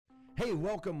Hey,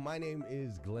 welcome. My name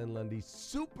is Glenn Lundy.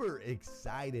 Super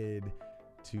excited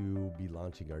to be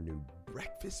launching our new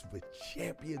Breakfast with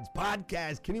Champions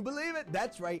podcast. Can you believe it?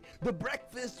 That's right. The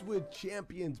Breakfast with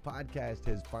Champions podcast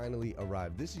has finally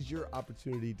arrived. This is your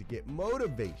opportunity to get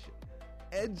motivation,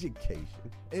 education,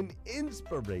 and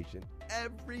inspiration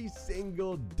every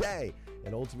single day.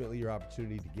 And ultimately, your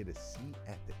opportunity to get a seat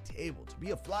at the table, to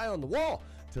be a fly on the wall,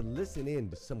 to listen in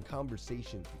to some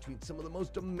conversations between some of the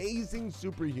most amazing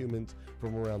superhumans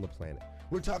from around the planet.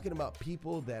 We're talking about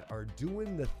people that are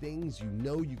doing the things you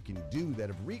know you can do, that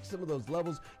have reached some of those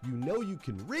levels you know you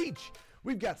can reach.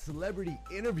 We've got celebrity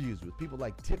interviews with people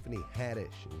like Tiffany Haddish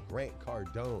and Grant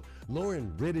Cardone,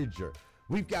 Lauren Rittiger.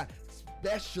 We've got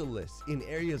specialists in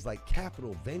areas like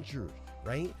capital ventures,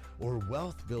 right? Or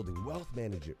wealth building, wealth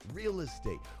management, real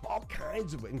estate, all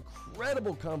kinds of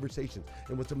incredible conversations.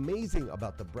 And what's amazing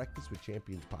about the Breakfast with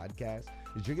Champions podcast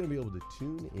is you're going to be able to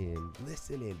tune in,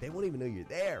 listen in. They won't even know you're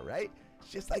there, right? It's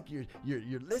just like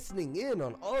you're listening in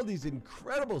on all these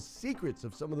incredible secrets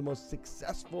of some of the most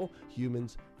successful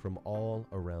humans from all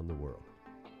around the world.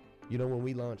 You know, when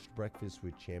we launched Breakfast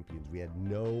with Champions, we had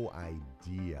no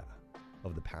idea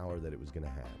of the power that it was going to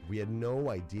have. We had no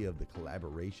idea of the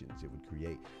collaborations it would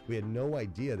create. We had no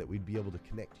idea that we'd be able to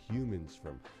connect humans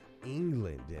from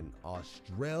England and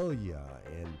Australia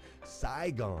and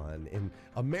Saigon and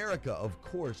America, of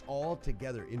course, all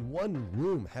together in one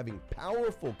room having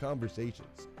powerful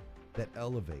conversations that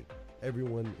elevate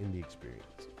everyone in the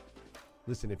experience.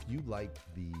 Listen, if you like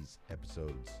these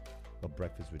episodes of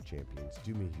Breakfast with Champions,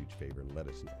 do me a huge favor and let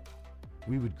us know.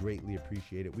 We would greatly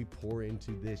appreciate it. We pour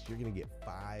into this. You're going to get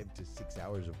 5 to 6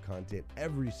 hours of content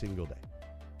every single day,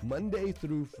 Monday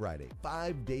through Friday,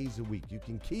 5 days a week. You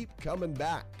can keep coming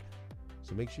back.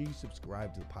 So make sure you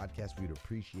subscribe to the podcast. We'd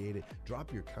appreciate it.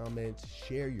 Drop your comments,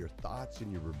 share your thoughts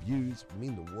and your reviews. It would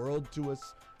mean the world to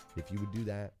us if you would do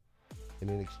that. And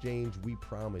in exchange, we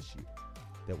promise you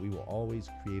that we will always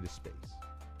create a space,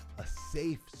 a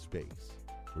safe space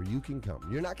where you can come.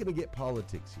 You're not going to get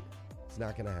politics here. It's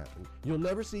not going to happen. You'll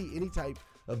never see any type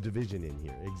of division in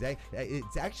here.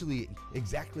 It's actually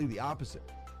exactly the opposite.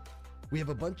 We have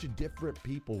a bunch of different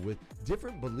people with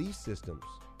different belief systems,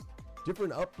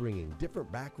 different upbringing, different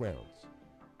backgrounds.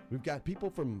 We've got people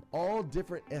from all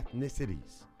different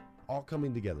ethnicities all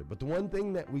coming together. But the one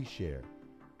thing that we share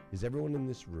is everyone in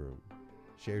this room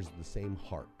shares the same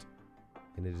heart.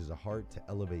 And it is a heart to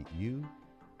elevate you,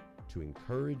 to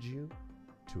encourage you,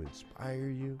 to inspire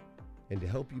you, and to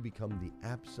help you become the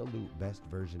absolute best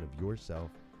version of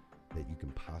yourself that you can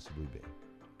possibly be.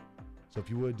 So if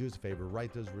you would, do us a favor,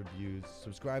 write those reviews,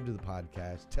 subscribe to the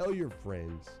podcast, tell your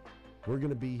friends. We're going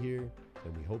to be here,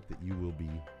 and we hope that you will be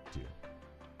too.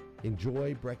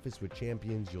 Enjoy Breakfast with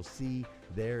Champions. You'll see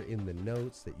there in the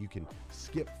notes that you can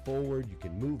skip forward, you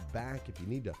can move back. If you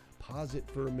need to pause it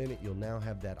for a minute, you'll now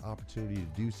have that opportunity to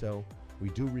do so. We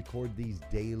do record these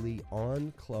daily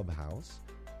on Clubhouse.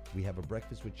 We have a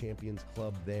Breakfast with Champions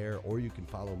club there, or you can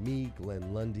follow me,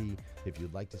 Glenn Lundy, if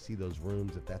you'd like to see those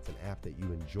rooms. If that's an app that you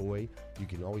enjoy, you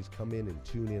can always come in and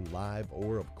tune in live,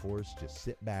 or of course, just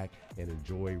sit back and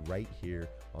enjoy right here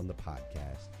on the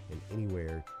podcast and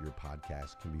anywhere your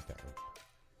podcast can be found.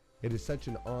 It is such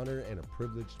an honor and a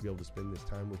privilege to be able to spend this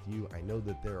time with you. I know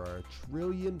that there are a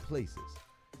trillion places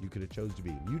you could have chose to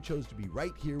be. You chose to be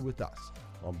right here with us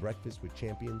on Breakfast with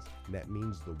Champions, and that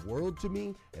means the world to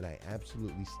me, and I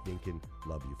absolutely stinking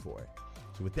love you for it.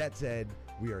 So with that said,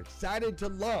 we are excited to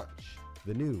launch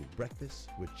the new Breakfast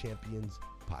with Champions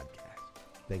podcast.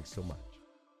 Thanks so much.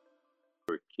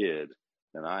 For a kid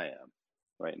than I am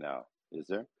right now, is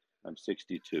there? I'm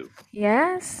 62.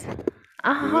 Yes.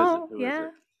 Oh, Who is yeah.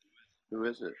 it? Who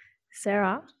is it?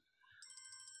 Sarah.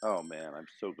 Oh man, I'm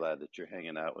so glad that you're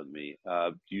hanging out with me.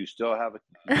 Do you still have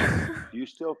do you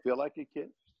still feel like a kid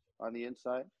on the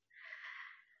inside?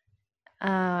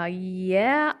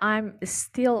 Yeah, I'm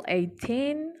still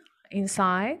 18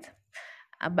 inside.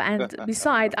 And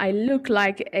beside, I look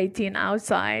like 18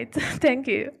 outside. Thank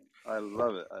you. I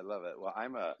love it. I love it. Well,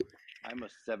 I'm a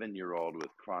 7-year-old with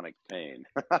chronic pain.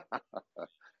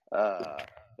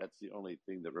 That's the only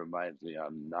thing that reminds me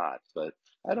I'm not. But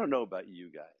I don't know about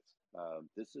you guys.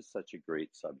 This is such a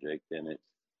great subject, and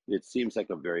it seems like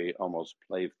a very almost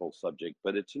playful subject,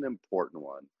 but it's an important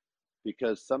one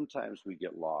because sometimes we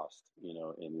get lost,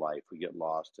 in life. We get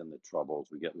lost in the troubles.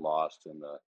 We get lost in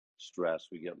the stress.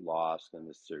 We get lost in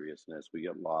the seriousness. We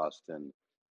get lost in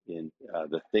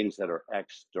the things that are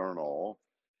external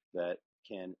that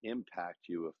can impact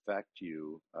you, affect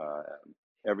you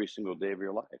every single day of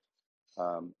your life.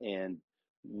 And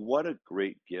what a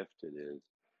great gift it is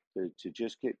to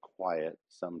just get quiet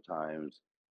sometimes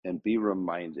and be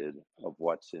reminded of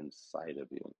what's inside of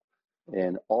you.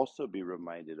 And also be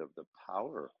reminded of the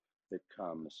power that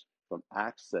comes from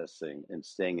accessing and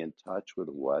staying in touch with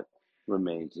what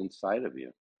remains inside of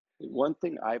you. One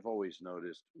thing I've always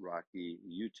noticed, Rocky,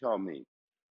 you tell me,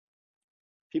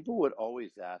 people would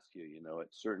always ask you, at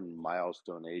certain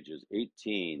milestone ages,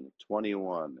 18,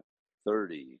 21,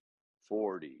 30,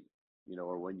 40,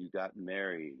 or when you got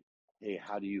married, hey,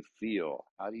 how do you feel?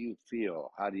 How do you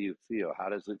feel? How do you feel? How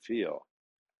does it feel?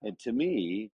 And to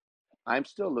me, I'm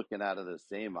still looking out of the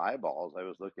same eyeballs I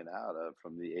was looking out of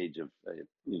from the age of,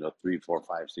 3, 4,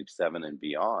 5, 6, 7, and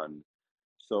beyond.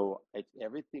 So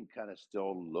everything kind of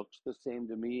still looks the same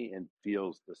to me and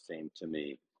feels the same to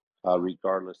me,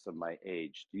 regardless of my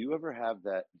age. Do you ever have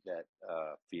that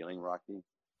feeling, Rocky?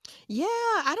 Yeah,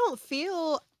 I don't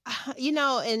feel, and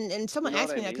You someone know what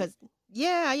asked I me that mean? because,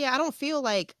 yeah, I don't feel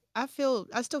like I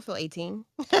still feel 18.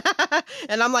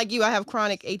 And I'm like you, I have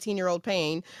chronic 18-year-old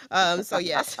pain. So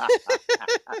yes.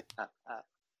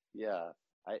 Yeah,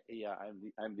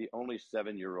 I'm the only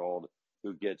 7-year-old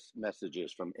who gets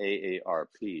messages from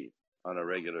AARP on a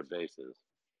regular basis.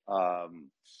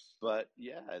 Um, but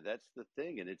yeah, that's the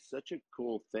thing, and it's such a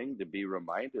cool thing to be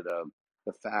reminded of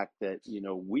the fact that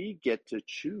we get to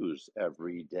choose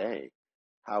every day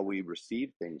how we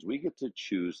receive things. We get to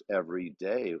choose every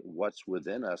day what's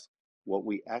within us, what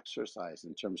we exercise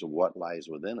in terms of what lies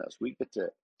within us. We get to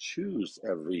choose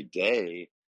every day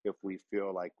if we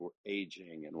feel like we're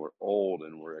aging and we're old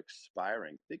and we're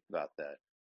expiring. Think about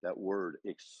that word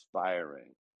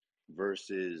expiring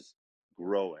versus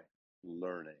growing,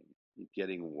 learning,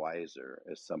 getting wiser,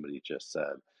 as somebody just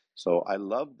said. So I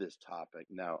love this topic.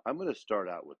 Now, I'm going to start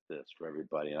out with this for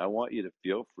everybody, and I want you to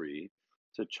feel free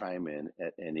to chime in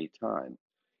at any time.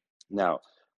 Now,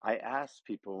 I ask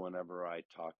people whenever I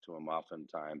talk to them,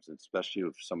 oftentimes, especially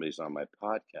if somebody's on my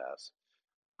podcast,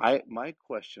 my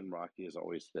question, Rocky, is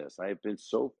always this. I have been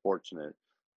so fortunate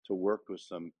to work with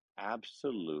some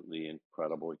absolutely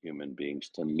incredible human beings,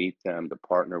 to meet them, to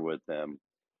partner with them.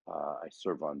 I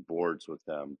serve on boards with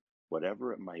them,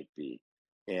 whatever it might be.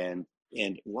 And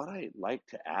what I like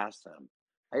to ask them,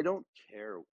 I don't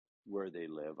care where they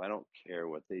live. I don't care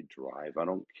what they drive. I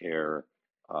don't care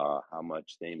how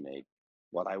much they make.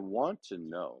 What I want to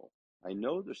know, I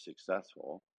know they're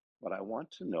successful. What I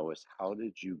want to know is, how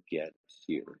did you get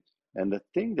here? And the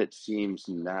thing that seems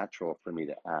natural for me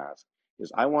to ask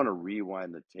is, I want to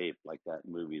rewind the tape like that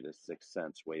movie, The Sixth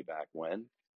Sense, way back when.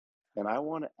 And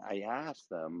I asked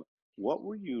them, what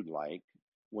were you like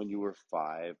when you were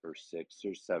 5 or 6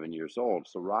 or 7 years old?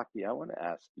 So, Rocky, I want to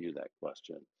ask you that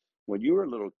question. When you were a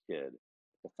little kid,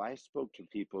 if I spoke to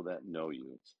people that know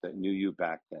you, that knew you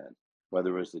back then,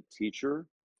 whether it was a teacher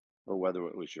or whether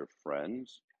it was your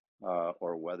friends,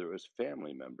 or whether it was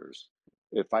family members.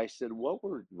 If I said, what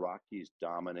were Rocky's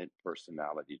dominant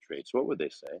personality traits, what would they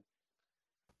say?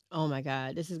 Oh my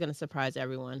God, this is gonna surprise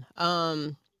everyone.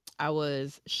 I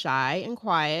was shy and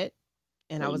quiet,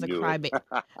 and I I was a knew it.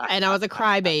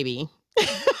 crybaby.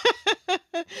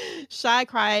 Shy,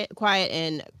 quiet,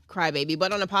 and crybaby.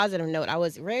 But on a positive note, I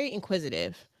was very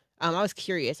inquisitive. I was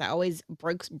curious. I always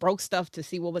broke stuff to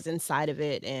see what was inside of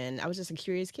it, and I was just a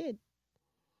curious kid.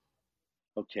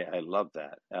 Okay, I love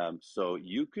that. So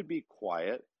you could be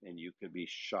quiet and you could be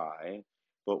shy,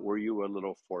 but were you a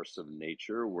little force of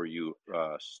nature? Were you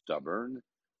stubborn?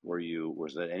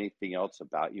 Was there anything else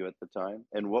about you at the time?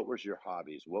 And what was your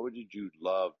hobbies? What did you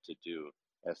love to do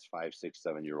as 5, 6,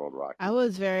 7-year-old I Rocky?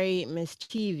 was very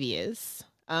mischievous.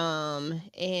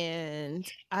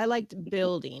 And I liked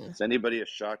building. Is anybody as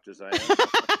shocked as I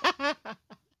am?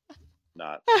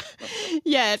 Not.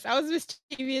 Yes, I was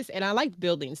mischievous and I liked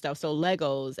building stuff. So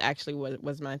Legos actually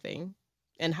was my thing.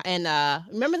 And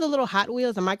remember the little Hot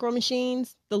Wheels, the micro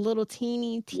machines, the little Yes,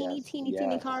 teeny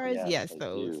yes, cars? yes, Yes, I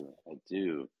those. do. I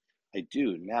do. I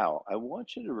do. Now, I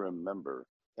want you to remember,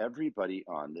 everybody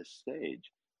on this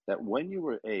stage, that when you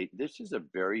were 8, this is a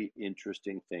very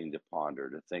interesting thing to ponder,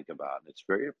 to think about. And it's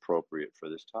very appropriate for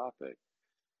this topic.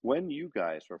 When you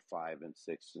guys were 5 and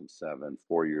 6 and 7,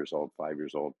 4 years old, 5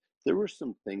 years old, there were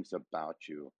some things about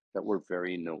you that were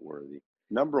very noteworthy.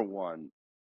 Number one,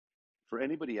 for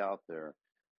anybody out there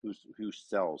who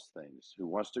sells things, who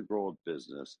wants to grow a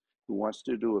business, who wants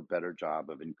to do a better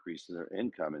job of increasing their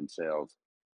income in sales,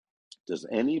 does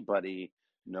anybody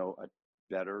know a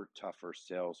better, tougher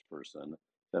salesperson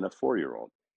than a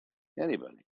 4-year-old?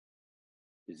 Anybody?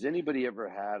 Has anybody ever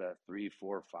had a 3,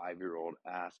 4, 5-year-old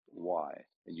ask why?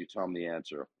 And you tell them the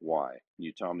answer, why?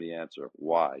 You tell them the answer,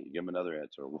 why? You give them another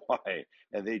answer, why?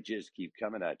 And they just keep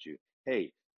coming at you.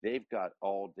 Hey, they've got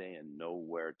all day and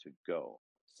nowhere to go.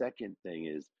 Second thing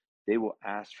is, They will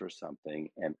ask for something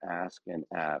and ask and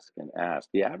ask and ask.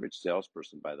 The average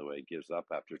salesperson, by the way, gives up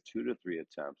after 2 to 3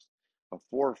 attempts. A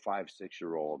 4 or 5,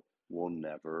 6-year-old will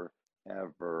never,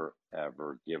 ever,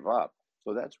 ever give up.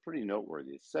 So that's pretty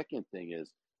noteworthy. Second thing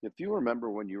is, if you remember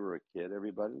when you were a kid,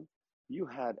 everybody, you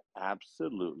had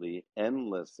absolutely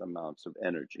endless amounts of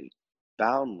energy,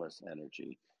 boundless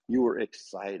energy. You were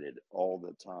excited all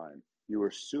the time. You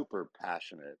were super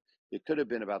passionate. It could have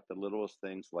been about the littlest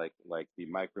things like the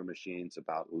micro machines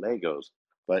about Legos,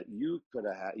 but you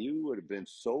would have been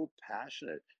so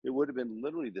passionate. It would have been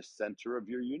literally the center of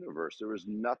your universe. There was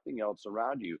nothing else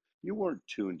around you. You weren't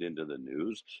tuned into the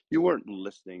news. You weren't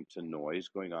listening to noise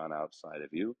going on outside of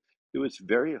you. It was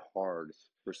very hard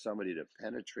for somebody to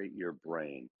penetrate your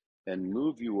brain and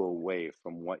move you away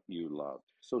from what you loved.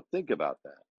 So think about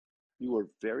that. You were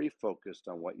very focused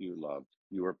on what you loved.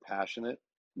 You were passionate,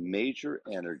 major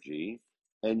energy,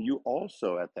 and you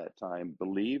also at that time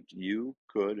believed you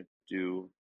could do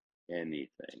anything.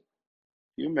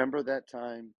 Do you remember that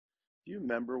time? Do you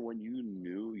remember when you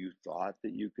knew, you thought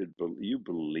that you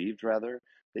believed rather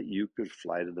that you could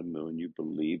fly to the moon? You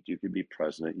believed you could be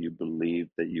president. You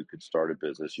believed that you could start a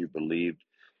business. You believed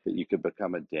that you could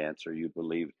become a dancer. You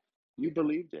believed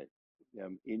it.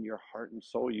 In your heart and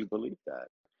soul, you believed that.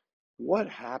 What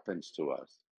happens to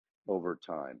us over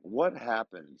time? What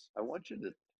happens? I want you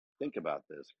to think about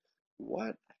this.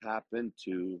 What happened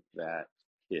to that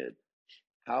kid?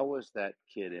 How was that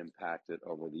kid impacted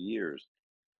over the years?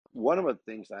 One of the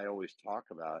things I always talk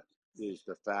about is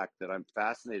the fact that I'm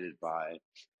fascinated by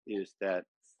is that,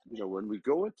 when we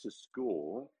go into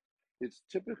school, it's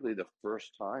typically the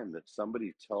first time that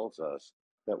somebody tells us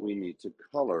that we need to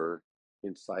color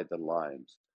inside the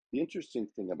lines. The interesting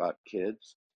thing about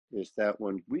kids is that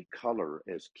when we color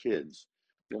as kids,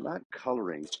 we're not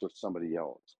coloring for somebody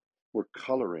else. We're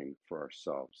coloring for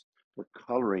ourselves. We're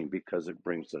coloring because it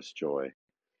brings us joy.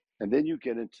 And then you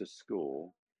get into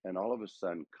school, and all of a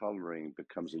sudden, coloring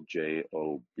becomes a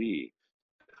job.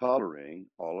 Coloring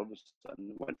all of a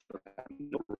sudden went from having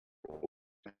no role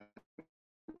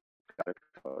to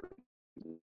color.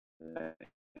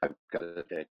 I've got to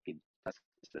take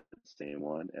the same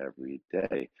one every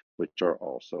day, which are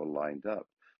also lined up.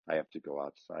 I have to go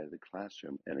outside of the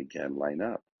classroom and again line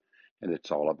up. And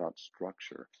it's all about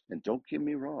structure. And don't get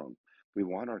me wrong, we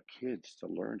want our kids to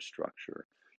learn structure,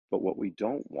 but what we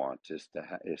don't want is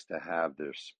to have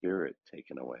their spirit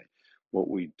taken away. What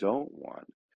we don't want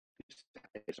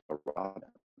is a raw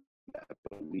that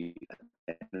belief,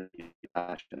 that energy,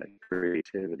 passion, that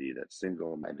creativity, that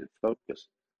single-minded focus.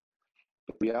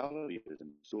 The reality is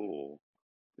in school,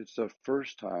 it's the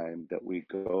first time that we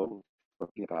go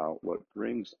thinking about what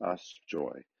brings us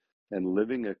joy and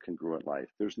living a congruent life.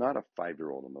 There's not a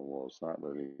 5-year-old in the world that's not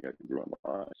living a congruent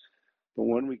life. But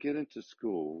when we get into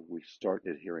school, we start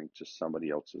adhering to somebody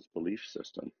else's belief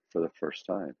system for the first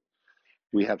time.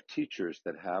 We have teachers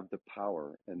that have the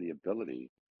power and the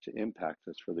ability to impact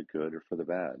us for the good or for the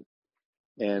bad.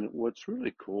 And what's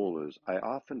really cool is I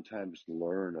oftentimes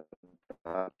learn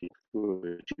about people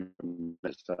who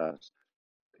miss us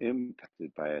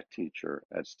impacted by a teacher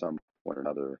at some point or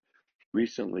another.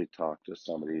 Recently talked to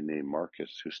somebody named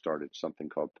Marcus who started something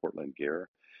called Portland Gear,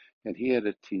 and he had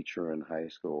a teacher in high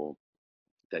school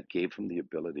that gave him the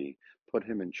ability, put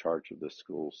him in charge of the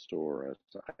school store as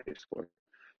a high schooler.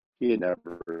 He had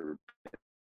never,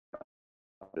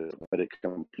 but it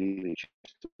completely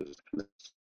changed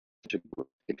such a great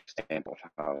example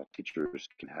of how teachers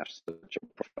can have such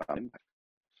a profound impact.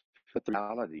 But the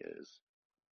reality is,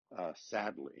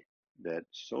 sadly, that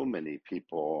so many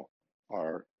people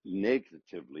are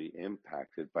negatively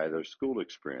impacted by their school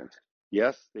experience.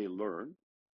 Yes, they learn.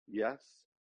 Yes,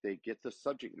 they get the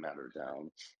subject matter down,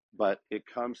 but it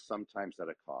comes sometimes at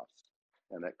a cost,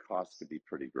 and that cost could be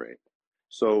pretty great.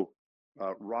 So,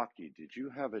 Rocky, did you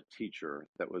have a teacher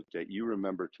that you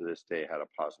remember to this day had a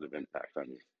positive impact on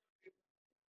you?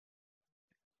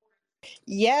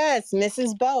 Yes,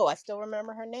 Mrs. Bow. I still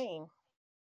remember her name.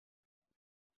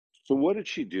 So, what did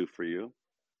she do for you?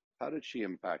 How did she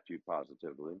impact you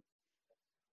positively?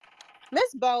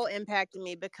 Miss Bow impacted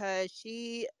me because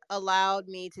she allowed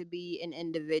me to be an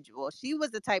individual. She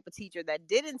was the type of teacher that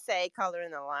didn't say color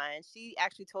in the lines. She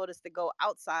actually told us to go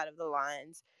outside of the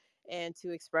lines and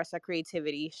to express our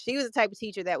creativity. She was the type of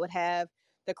teacher that would have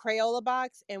the Crayola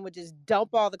box and would just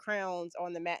dump all the crayons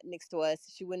on the mat next to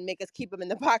us. She wouldn't make us keep them in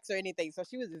the box or anything. So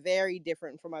she was very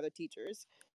different from other teachers.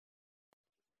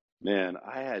 Man,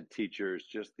 I had teachers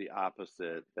just the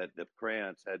opposite, that the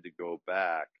crayons had to go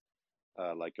back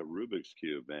like a Rubik's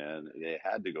Cube, man. They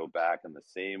had to go back in the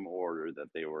same order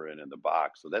that they were in the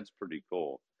box. So that's pretty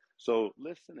cool. So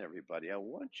listen, everybody, I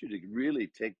want you to really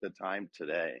take the time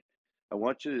today. I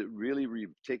want you to really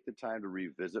take the time to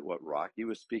revisit what Rocky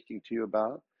was speaking to you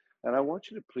about. And I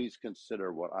want you to please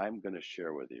consider what I'm going to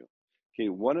share with you. Okay,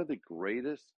 one of the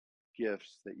greatest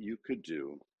gifts that you could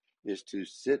do is to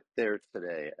sit there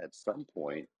today at some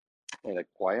point in a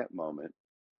quiet moment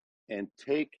and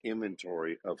take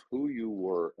inventory of who you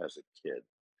were as a kid,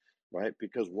 right?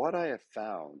 Because what I have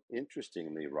found,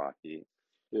 interestingly, Rocky,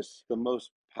 is the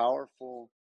most powerful,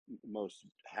 most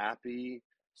happy,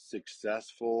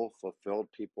 successful, fulfilled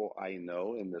people I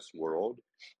know in this world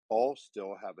all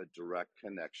still have a direct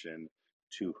connection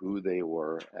to who they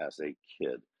were as a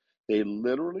kid. They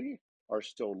literally are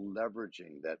still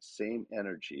leveraging that same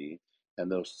energy and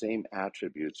those same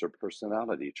attributes or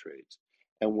personality traits.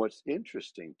 And what's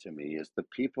interesting to me is the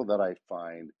people that I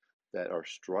find that are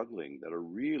struggling, that are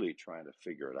really trying to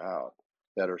figure it out,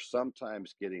 that are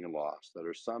sometimes getting lost, that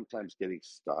are sometimes getting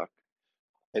stuck,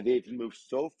 and they've moved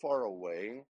so far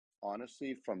away,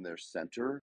 honestly, from their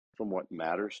center, from what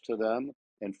matters to them,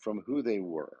 and from who they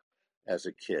were as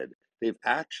a kid. They've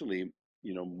actually,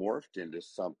 morphed into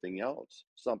something else,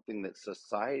 something that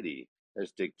society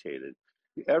has dictated.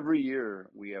 Every year,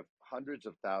 we have hundreds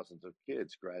of thousands of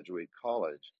kids graduate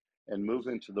college and move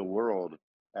into the world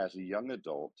as a young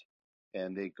adult,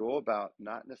 and they go about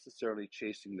not necessarily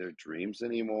chasing their dreams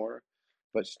anymore,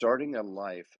 but starting a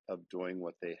life of doing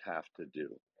what they have to do.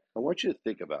 I want you to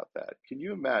think about that. Can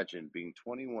you imagine being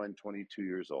 21, 22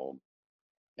 years old,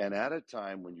 and at a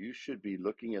time when you should be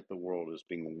looking at the world as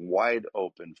being wide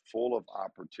open, full of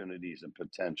opportunities and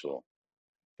potential?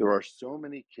 There are so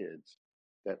many kids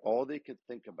that all they could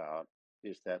think about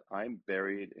is that I'm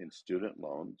buried in student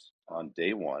loans on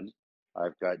day one.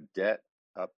 I've got debt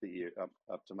up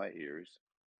to my ears,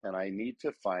 and I need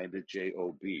to find a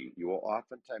job. You will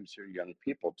oftentimes hear young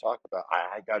people talk about,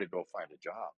 I got to go find a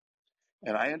job.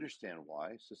 And I understand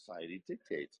why. Society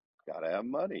dictates, got to have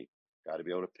money, got to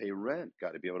be able to pay rent,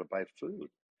 got to be able to buy food.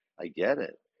 I get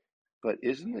it. But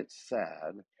isn't it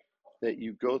sad that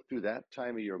you go through that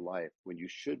time of your life when you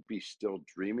should be still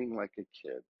dreaming like a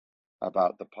kid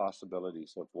about the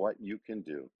possibilities of what you can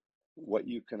do, what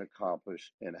you can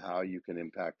accomplish, and how you can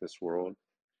impact this world?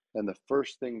 And the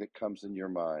first thing that comes in your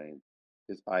mind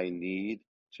is, I need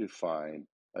to find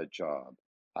a job.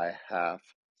 I have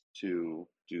to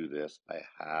do this. I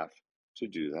have to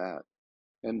do that.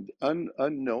 And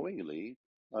unknowingly,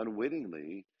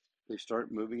 unwittingly, they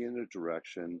start moving in a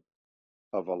direction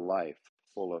of a life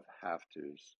full of have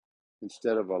tos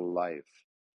instead of a life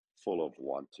full of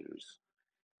want tos.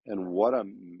 And what a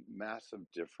massive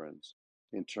difference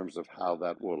in terms of how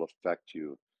that will affect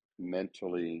you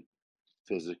mentally,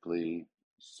 physically,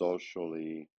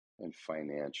 socially, and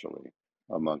financially,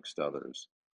 amongst others.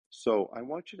 So I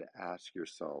want you to ask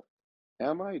yourself,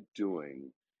 am I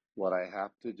doing what I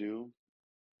have to do,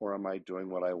 or am I doing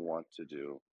what I want to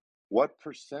do? What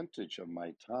percentage of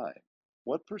my time,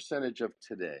 what percentage of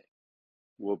today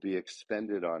will be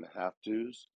expended on have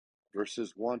tos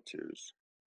versus want tos?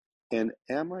 And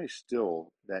am I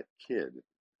still that kid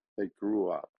that grew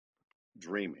up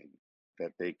dreaming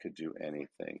that they could do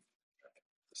anything?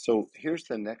 So here's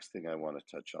the next thing I want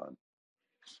to touch on.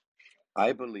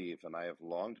 I believe, and I have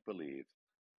long believed,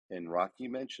 and Rocky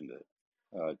mentioned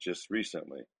it just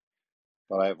recently,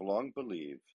 but I have long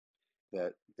believed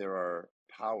that there are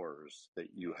powers that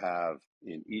you have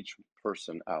in each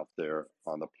person out there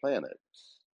on the planet.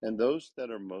 And those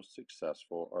that are most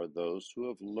successful are those who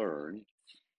have learned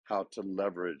how to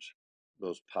leverage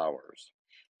those powers.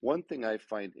 One thing I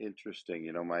find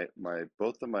interesting, my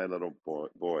both of my little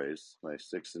boys, my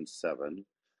 6 and 7,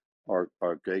 are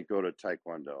they go to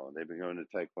Taekwondo, and they've been going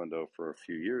to Taekwondo for a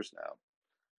few years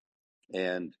now.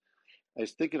 And I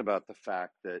was thinking about the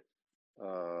fact that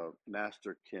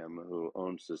Master Kim, who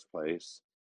owns this place,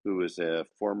 who is a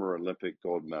former Olympic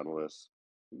gold medalist,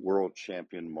 world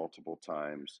champion multiple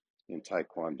times in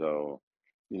Taekwondo,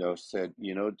 said,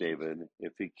 David,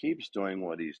 if he keeps doing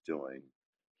what he's doing,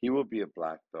 he will be a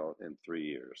black belt in 3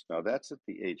 years. Now, that's at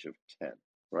the age of 10,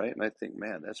 right? And I think,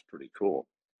 man, that's pretty cool.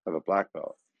 I have a black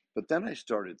belt. But then I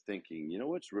started thinking,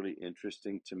 what's really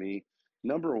interesting to me?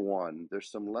 Number one, there's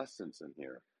some lessons in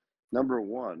here. Number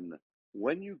one,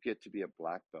 when you get to be a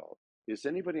black belt, is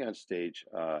anybody on stage?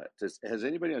 Has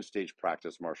anybody on stage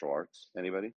practiced martial arts?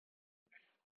 Anybody?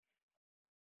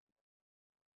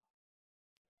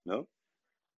 No?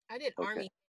 I did Okay.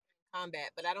 Army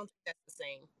combat, but I don't think that's the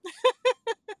same.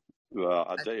 Well,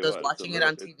 I'll tell you Does what. watching it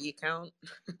on TV count?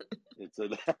 It's a.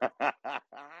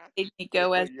 Made me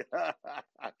go as Yeah,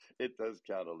 it does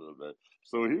count a little bit.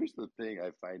 So here's the thing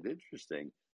I find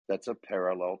interesting. That's a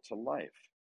parallel to life.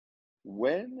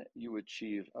 When you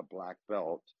achieve a black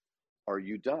belt, are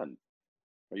you done?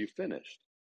 Are you finished?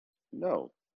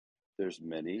 No, there's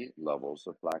many levels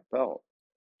of black belt.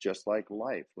 Just like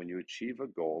life, when you achieve a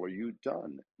goal, are you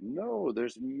done? No,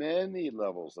 there's many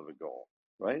levels of a goal,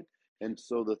 right? And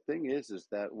so the thing is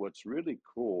that what's really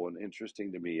cool and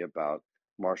interesting to me about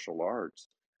martial arts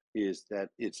is that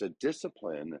it's a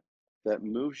discipline that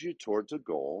moves you towards a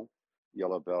goal,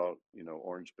 yellow belt,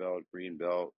 orange belt, green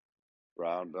belt,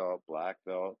 brown belt, black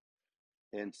belt.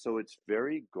 And so it's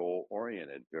very goal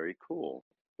oriented, very cool.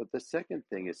 But the second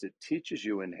thing is it teaches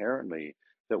you inherently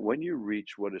that when you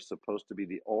reach what is supposed to be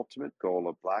the ultimate goal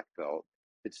of black belt,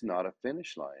 it's not a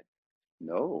finish line.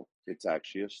 No, it's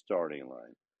actually a starting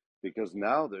line because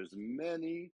now there's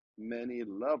many, many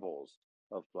levels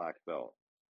of black belt.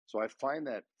 So I find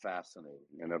that fascinating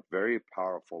and a very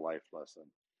powerful life lesson.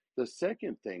 The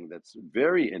second thing that's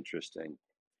very interesting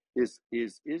is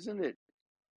isn't it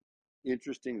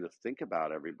interesting to think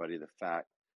about, everybody, the fact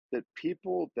that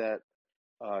people that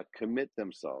commit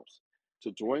themselves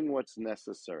to doing what's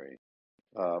necessary,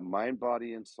 mind,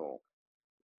 body, and soul,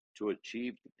 to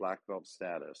achieve the black belt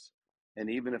status, and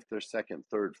even if they're second,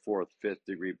 third, fourth, fifth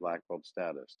degree black belt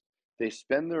status, they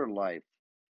spend their life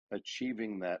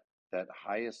achieving that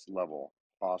highest level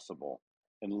possible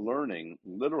and learning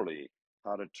literally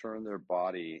how to turn their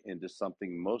body into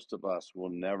something most of us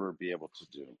will never be able to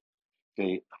do.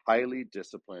 They highly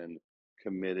disciplined,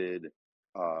 committed,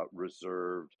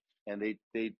 reserved, and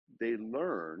they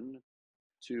learn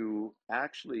to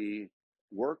actually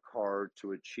work hard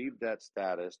to achieve that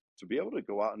status, to be able to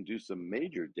go out and do some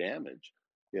major damage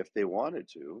if they wanted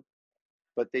to,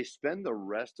 but they spend the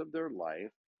rest of their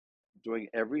life doing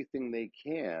everything they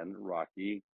can,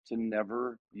 Rocky, to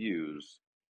never use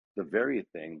the very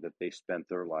thing that they spent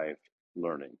their life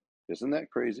learning. Isn't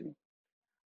that crazy?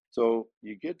 So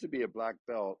you get to be a black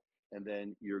belt, and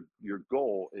then your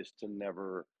goal is to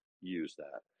never use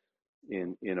that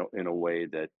in a way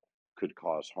that could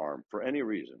cause harm for any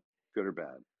reason, good or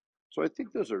bad. So I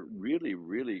think those are really,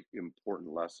 really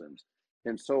important lessons.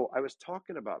 And so I was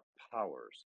talking about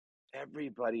powers.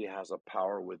 Everybody has a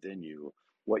power within you.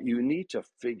 What you need to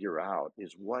figure out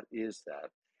is what is that?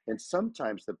 And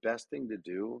sometimes the best thing to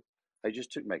do, I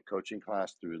just took my coaching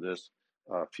class through this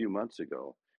a few months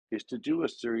ago, is to do a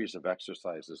series of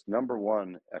exercises. Number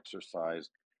one exercise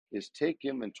is take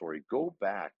inventory, go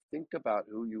back, think about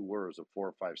who you were as a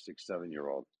 4, 5, 6, 7 year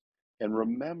old, and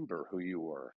remember who you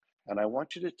were. And I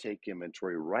want you to take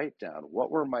inventory, write down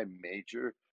what were my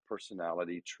major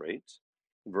personality traits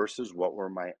versus what were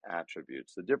my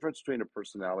attributes. The difference between a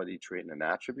personality trait and an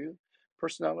attribute: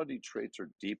 personality traits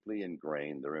are deeply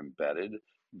ingrained, they're embedded,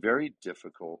 very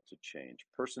difficult to change.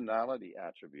 Personality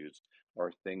attributes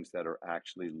are things that are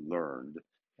actually learned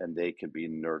and they can be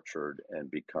nurtured and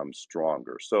become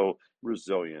stronger. So,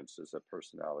 resilience is a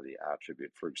personality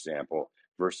attribute, for example,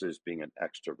 versus being an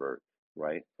extrovert,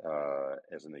 right?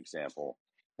 As an example.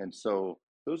 And so,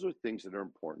 those are things that are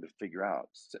important to figure out.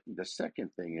 The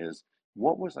second thing is,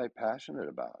 what was I passionate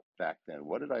about back then?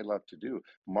 What did I love to do?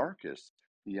 Marcus,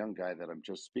 the young guy that I'm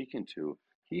just speaking to,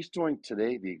 he's doing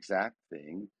today the exact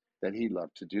thing that he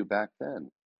loved to do back then.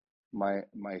 My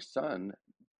son,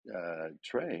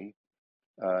 Trey,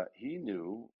 he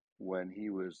knew when he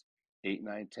was 8,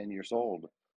 9, 10 years old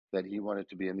that he wanted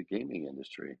to be in the gaming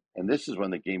industry. And this is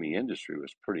when the gaming industry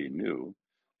was pretty new.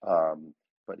 Um,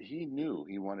 but he knew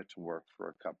he wanted to work for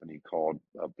a company called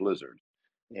Blizzard.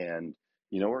 And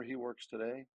you know where he works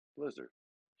today? Blizzard.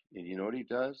 And you know what he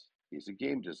does? He's a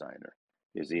game designer.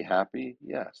 Is he happy?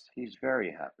 Yes, he's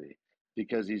very happy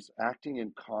because he's acting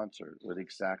in concert with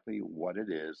exactly what it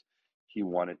is he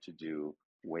wanted to do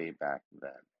way back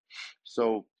then.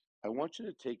 So I want you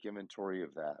to take inventory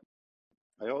of that.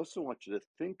 I also want you to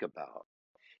think about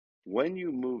when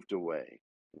you moved away,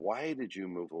 why did you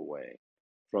move away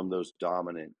from those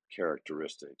dominant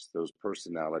characteristics, those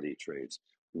personality traits?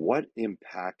 What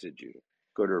impacted you,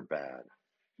 good or bad?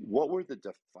 What were the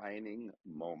defining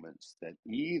moments that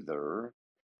either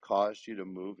caused you to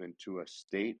move into a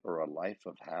state or a life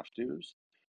of have tos,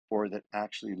 or that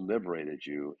actually liberated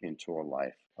you into a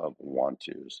life of want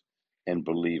tos and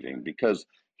believing? Because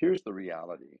here's the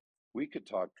reality: we could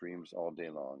talk dreams all day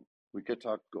long, we could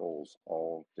talk goals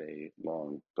all day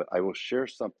long, but I will share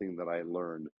something that I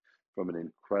learned from an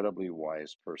incredibly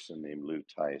wise person named Lou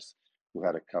Tice, who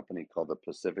had a company called the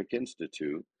Pacific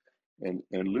Institute. And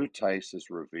Lou Tice is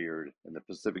revered, and the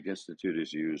Pacific Institute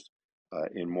is used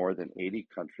in more than 80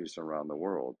 countries around the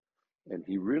world. And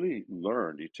he really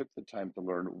learned, he took the time to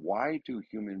learn, why do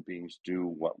human beings do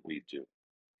what we do?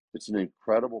 It's an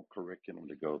incredible curriculum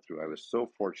to go through. I was so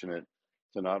fortunate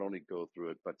to not only go through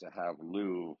it, but to have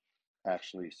Lou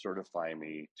actually certify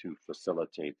me to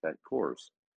facilitate that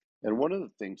course. And one of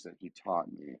the things that he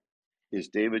taught me is,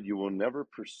 David, you will never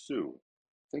pursue,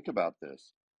 think about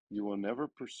this, you will never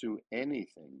pursue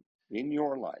anything in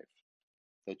your life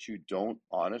that you don't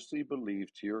honestly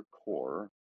believe to your core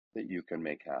that you can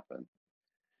make happen.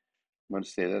 I'm going to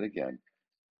say that again.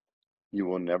 You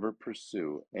will never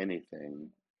pursue anything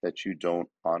that you don't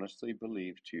honestly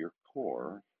believe to your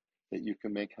core that you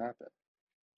can make happen.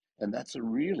 And that's a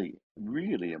really,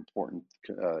 really important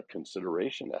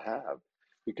consideration to have,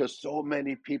 because so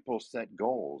many people set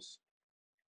goals,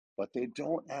 but they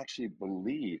don't actually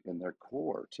believe in their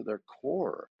core, to their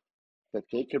core, that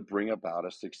they could bring about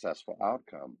a successful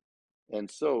outcome.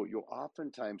 And so you'll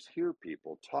oftentimes hear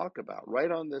people talk about right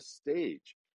on this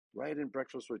stage, right in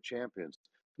Breakfast with Champions,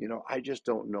 I just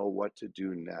don't know what to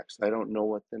do next. I don't know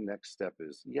what the next step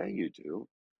is. Yeah, you do.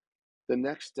 The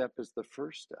next step is the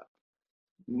first step.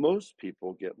 Most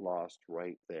people get lost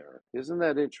right there. Isn't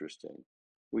that interesting?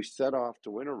 We set off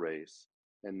to win a race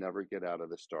and never get out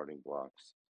of the starting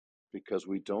blocks because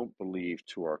we don't believe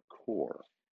to our core.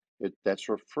 That's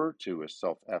referred to as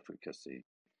self-efficacy,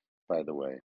 by the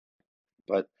way.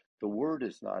 But the word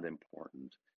is not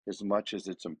important as much as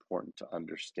it's important to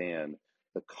understand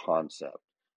the concept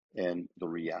and the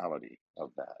reality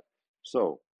of that.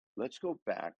 So let's go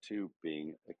back to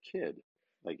being a kid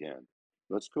again.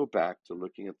 Let's go back to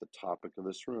looking at the topic of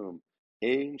this room.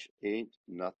 Age ain't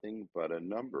nothing but a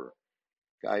number.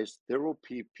 Guys, there were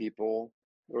people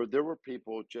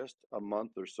just a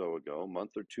month or so ago, a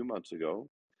month or 2 months ago,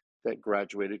 that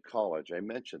graduated college. I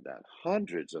mentioned that.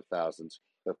 Hundreds of thousands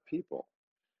of people.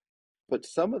 But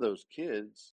some of those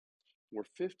kids were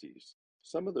 50s.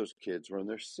 Some of those kids were in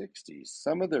their 60s.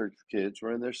 Some of their kids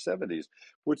were in their 70s.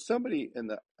 Would somebody in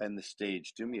the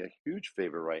stage do me a huge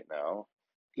favor right now?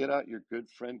 Get out your good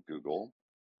friend Google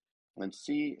and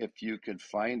see if you could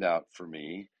find out for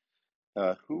me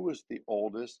who was the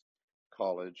oldest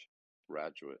college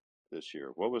graduate this year.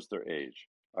 What was their age?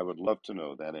 I would love to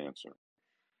know that answer.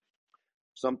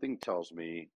 Something tells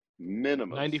me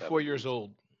minimum 94 years 70s.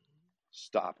 old.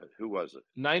 Stop it. Who was it?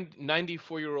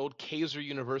 94-year-old Kaiser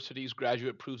University's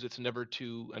graduate proves it's never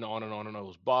too, and on and on and on. It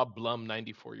was Bob Blum,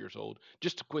 94 years old.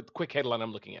 Just a quick headline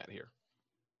I'm looking at here.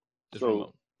 This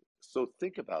Ramon. So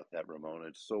think about that, Ramon.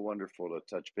 It's so wonderful to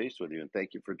touch base with you, and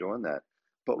thank you for doing that.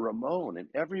 But Ramon and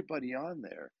everybody on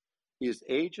there, is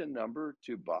age a number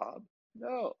to Bob?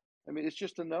 No. I mean, it's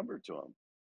just a number to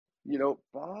him.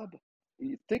 Bob,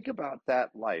 you think about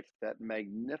that life, that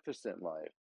magnificent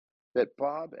life, that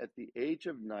Bob at the age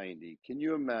of 90, can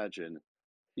you imagine?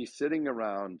 He's sitting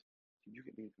around, can you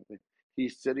get me something?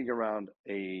 He's sitting around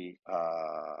a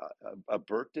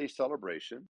birthday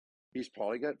celebration. He's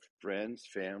probably got friends,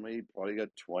 family, probably got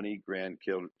 20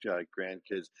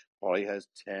 grandkids, probably has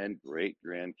 10 great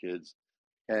grandkids.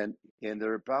 And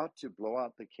they're about to blow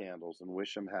out the candles and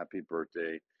wish him happy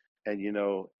birthday. And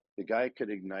the guy could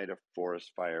ignite a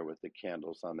forest fire with the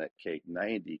candles on that cake,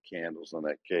 90 candles on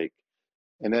that cake.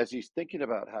 And as he's thinking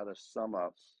about how to sum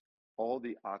up all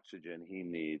the oxygen he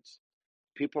needs,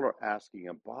 people are asking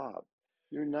him, Bob,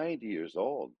 you're 90 years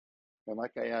old. And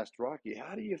like I asked Rocky,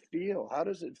 how do you feel? How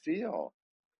does it feel?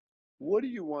 What do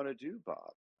you want to do,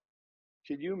 Bob?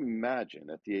 Can you imagine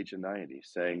at the age of 90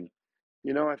 saying,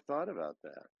 I've thought about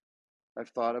that. I've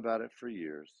thought about it for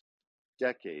years,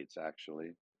 decades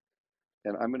actually,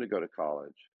 and I'm going to go to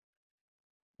college.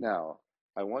 Now,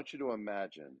 I want you to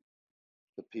imagine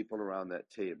the people around that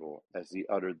table as he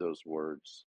uttered those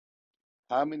words.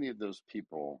 How many of those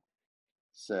people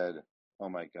said, oh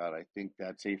my God, I think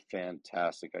that's a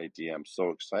fantastic idea. I'm so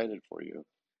excited for you.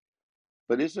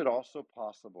 But is it also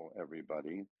possible,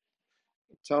 everybody?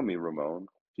 Tell me, Ramon,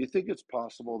 do you think it's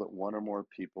possible that one or more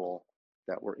people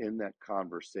that were in that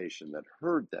conversation, that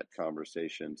heard that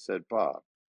conversation, said, Bob,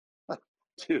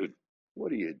 dude,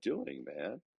 what are you doing,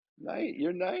 man?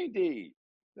 You're 90.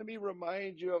 Let me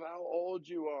remind you of how old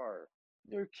you are.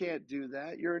 You can't do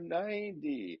that. You're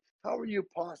 90. How are you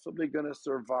possibly going to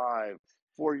survive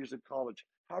 4 years of college?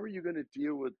 How are you going to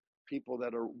deal with people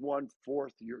that are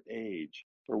 1/4 your age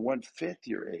or 1/5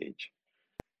 your age?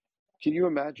 Can you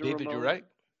imagine, David, Ramon? you're right.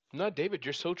 No, David,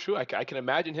 you're so true. I can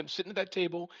imagine him sitting at that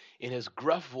table in his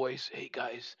gruff voice. Hey,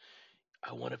 guys,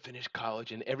 I want to finish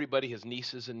college, and everybody, his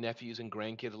nieces and nephews and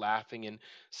grandkids, laughing and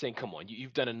saying, "Come on,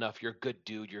 you've done enough. You're a good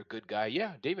dude. You're a good guy."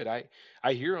 Yeah, David,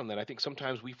 I hear on that. I think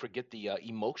sometimes we forget the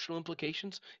emotional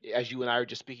implications, as you and I are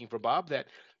just speaking for Bob, that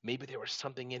maybe there was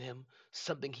something in him,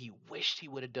 something he wished he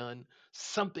would have done,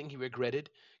 something he regretted,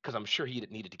 because I'm sure he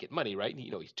needed to get money, right?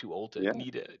 He's too old to Yeah.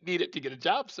 need it to get a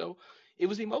job. So It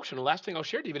was emotional. Last thing I'll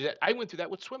share, David, I went through that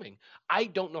with swimming. I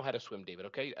don't know how to swim, David,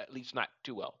 okay? At least not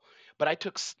too well. But I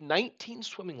took 19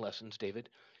 swimming lessons, David,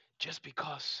 just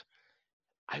because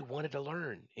I wanted to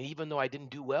learn. And even though I didn't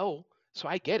do well, so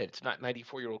I get it. It's not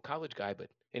 94-year-old college guy, but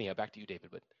anyhow, back to you, David.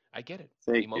 But I get it.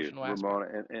 The Thank you, emotional aspect.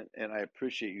 Ramona, and I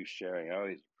appreciate you sharing. I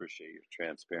always appreciate your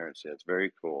transparency. It's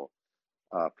very cool.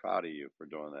 Proud of you for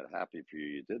doing that. Happy for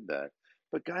you you did that.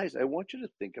 But guys, I want you to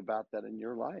think about that in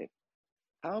your life.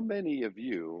 How many of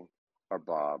you are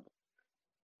Bob?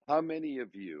 How many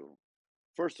of you,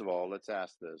 first of all, let's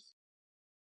ask this.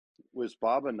 Was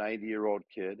Bob a 90-year-old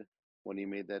kid when he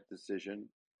made that decision?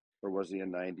 Or was he a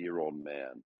 90-year-old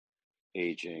man,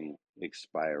 aging,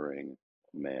 expiring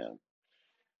man?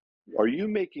 Are you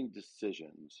making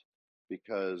decisions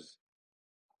because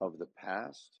of the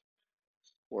past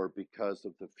or because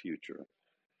of the future?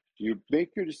 Do you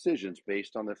make your decisions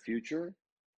based on the future?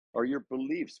 Are your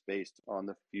beliefs based on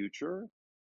the future?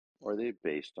 Or are they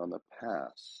based on the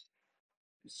past?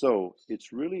 So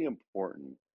it's really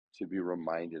important to be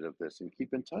reminded of this and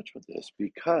keep in touch with this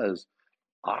because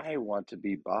I want to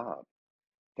be Bob.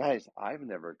 Guys, I've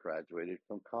never graduated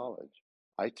from college.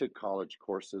 I took college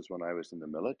courses when I was in the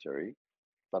military,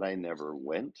 but I never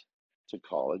went to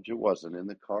college. It wasn't in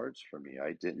the cards for me.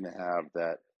 I didn't have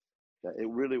that, it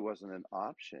really wasn't an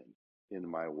option in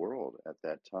my world at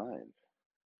that time.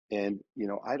 And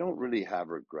I don't really have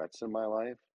regrets in my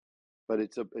life, but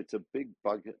it's a big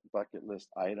bucket list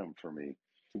item for me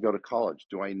to go to college.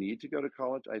 Do I need to go to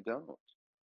college? I don't,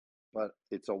 but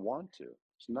it's a want to.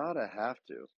 It's not a have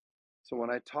to. So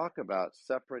when I talk about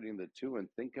separating the two and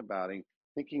thinking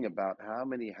about how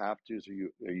many have tos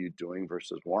are you doing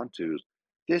versus want tos,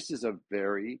 this is a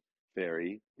very,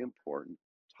 very important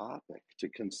topic to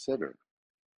consider.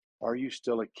 Are you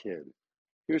still a kid?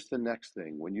 Here's the next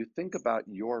thing. When you think about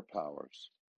your powers,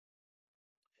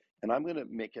 and I'm going to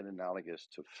make it analogous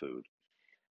to food.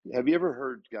 Have you ever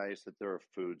heard, guys, that there are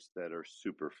foods that are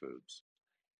superfoods?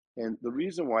 And the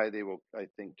reason why they will, I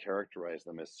think, characterize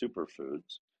them as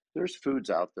superfoods, there's foods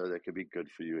out there that could be good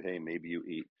for you. Hey, maybe you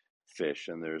eat fish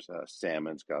and there's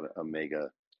salmon's got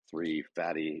omega-3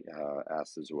 fatty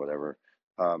acids or whatever,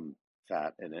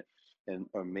 fat in it.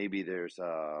 Or maybe there's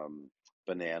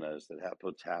bananas that have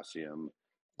potassium,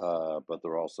 but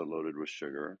they're also loaded with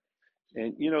sugar.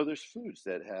 And there's foods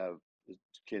that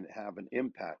can have an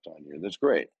impact on you. That's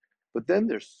great. But then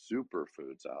there's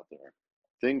superfoods out there.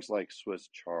 Things like Swiss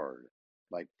chard,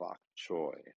 like bok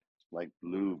choy, like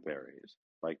blueberries,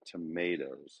 like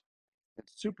tomatoes. And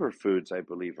superfoods, I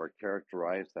believe, are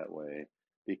characterized that way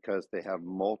because they have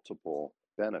multiple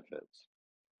benefits.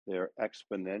 They're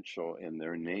exponential in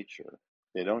their nature.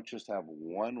 They don't just have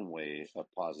one way of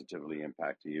positively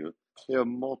impacting you, they have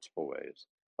multiple ways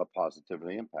of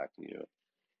positively impacting you.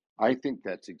 I think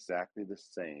that's exactly the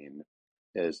same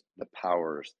as the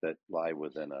powers that lie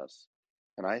within us.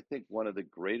 And I think one of the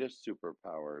greatest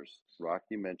superpowers,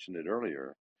 Rocky mentioned it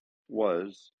earlier,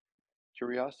 was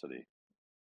curiosity.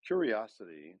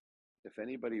 Curiosity, if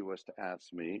anybody was to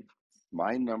ask me,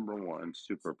 my number one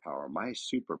superpower, my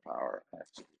superpower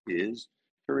actually is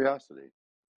curiosity.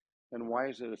 And why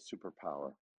is it a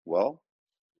superpower? Well,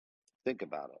 think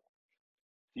about it.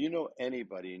 Do you know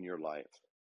anybody in your life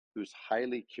who's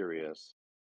highly curious,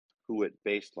 who at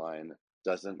baseline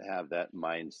doesn't have that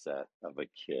mindset of a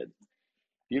kid?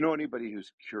 Do you know anybody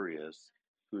who's curious,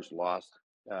 who's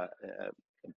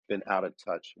been out of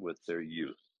touch with their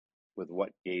youth, with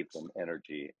what gave them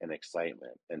energy and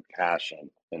excitement and passion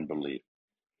and belief?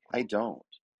 I don't.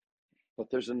 But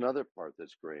there's another part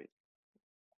that's great.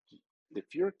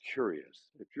 If you're curious,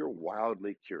 if you're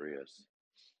wildly curious,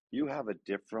 you have a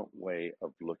different way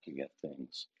of looking at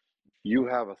things. You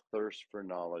have a thirst for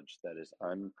knowledge that is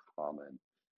uncommon.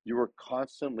 You are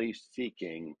constantly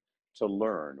seeking to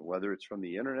learn, whether it's from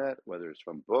the internet, whether it's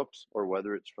from books, or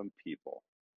whether it's from people.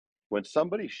 When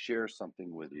somebody shares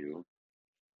something with you,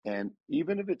 and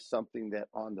even if it's something that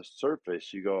on the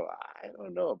surface you go, I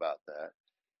don't know about that,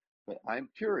 but I'm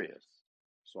curious,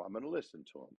 so I'm going to listen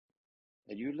to them.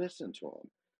 And you listen to them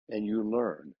and you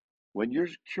learn. When you're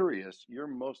curious, you're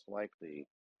most likely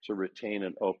to retain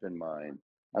an open mind.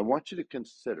 I want you to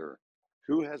consider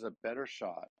who has a better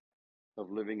shot of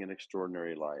living an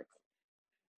extraordinary life.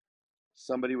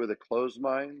 Somebody with a closed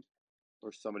mind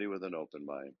or somebody with an open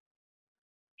mind?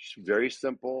 Very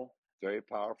simple, very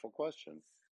powerful question.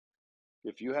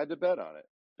 If you had to bet on it,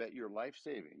 bet your life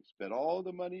savings, bet all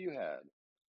the money you had,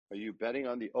 are you betting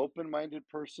on the open-minded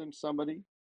person, somebody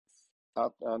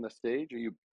out on the stage? Are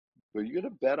you going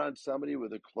to bet on somebody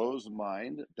with a closed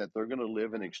mind that they're going to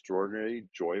live an extraordinary,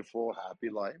 joyful, happy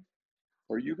life?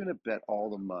 Or are you going to bet all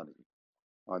the money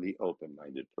on the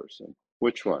open-minded person?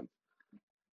 Which one?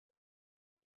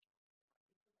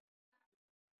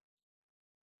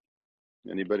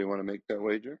 Anybody want to make that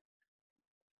wager?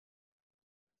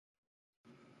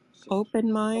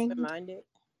 Open mind. Open-minded.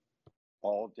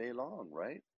 All day long,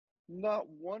 right? Not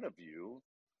one of you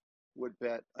would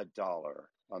bet $1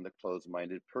 on the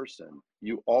closed-minded person.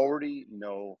 You already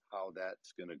know how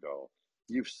that's going to go.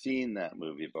 You've seen that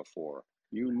movie before.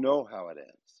 You know how it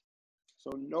ends.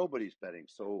 So nobody's betting.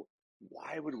 So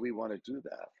why would we want to do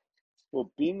that?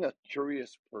 Well, being a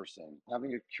curious person,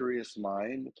 having a curious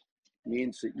mind,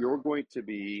 means that you're going to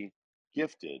be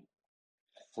gifted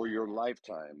for your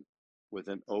lifetime with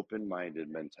an open minded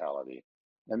mentality.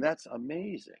 And that's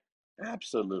amazing.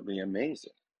 Absolutely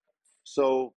amazing.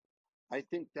 So I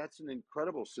think that's an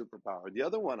incredible superpower. The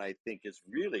other one I think is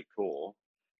really cool,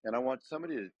 and I want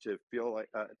somebody to feel like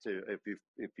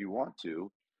if you want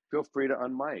to, feel free to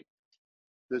unmic.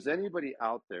 Does anybody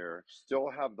out there still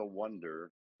have the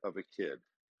wonder of a kid?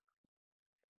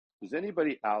 Does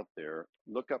anybody out there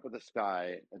look up at the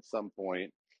sky at some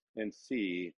point and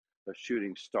see a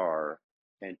shooting star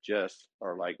and just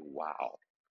are like, wow?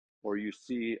 Or you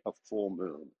see a full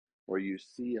moon, or you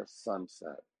see a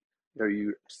sunset, or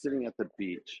you sitting at the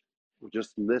beach,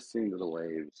 just listening to the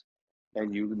waves,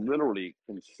 and you literally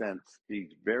can sense the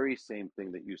very same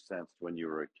thing that you sensed when you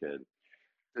were a kid.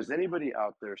 Does anybody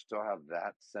out there still have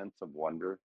that sense of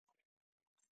wonder?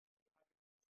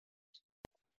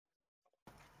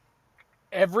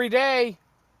 Every day.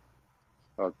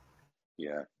 Oh,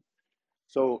 yeah.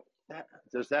 So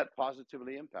does that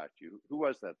positively impact you? Who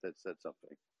was that said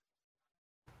something?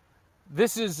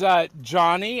 This is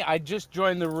Johnny. I just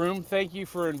joined the room. Thank you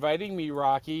for inviting me,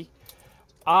 Rocky.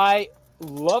 I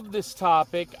love this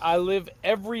topic. I live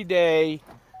every day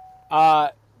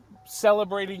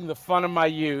celebrating the fun of my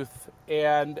youth.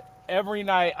 And every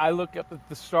night I look up at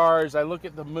the stars, I look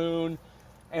at the moon,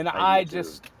 and I do too.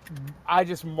 I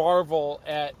just marvel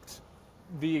at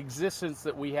the existence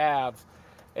that we have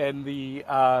and the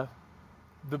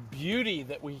beauty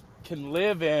that we can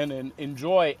live in and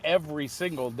enjoy every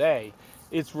single day.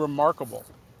 It's remarkable.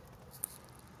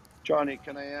 Johnny,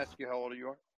 can I ask you how old you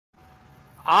are?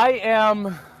 I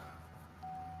am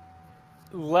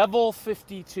level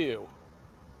 52.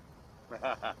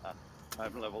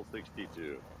 I'm level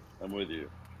 62. I'm with you.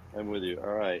 I'm with you.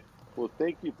 All right. Well,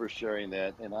 thank you for sharing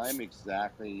that. And I'm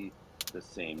exactly the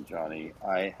same, Johnny.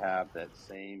 I have that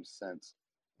same sense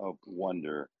of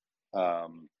wonder.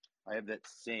 I have that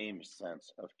same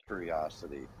sense of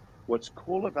curiosity. What's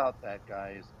cool about that,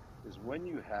 guys, is when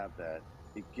you have that,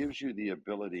 it gives you the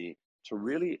ability to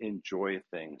really enjoy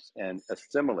things and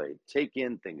assimilate, take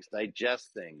in things,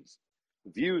 digest things,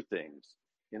 view things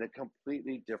in a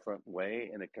completely different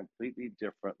way, in a completely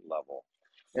different level.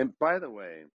 And by the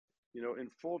way, in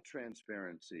full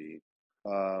transparency,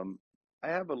 um, I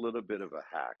have a little bit of a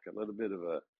hack, a little bit of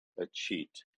a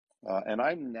cheat. And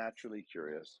I'm naturally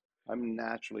curious. I'm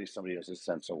naturally somebody who has a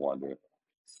sense of wonder.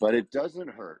 But it doesn't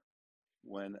hurt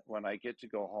when I get to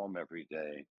go home every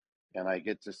day and I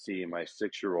get to see my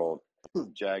 6-year-old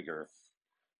Jagger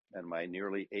and my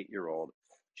nearly 8-year-old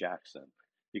Jackson,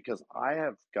 because I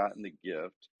have gotten the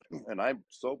gift, and I'm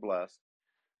so blessed.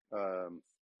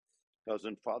 Because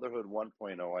in Fatherhood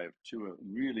 1.0, I have two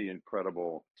really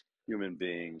incredible human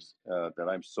beings that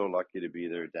I'm so lucky to be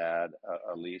their dad.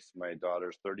 Elise, my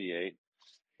daughter's 38.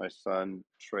 My son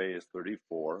Trey is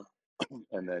 34,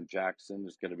 and then Jackson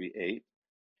is going to be 8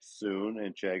 soon,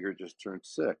 and Jagger just turned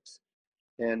 6.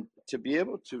 And to be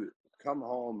able to come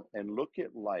home and look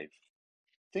at life,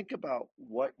 think about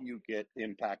what you get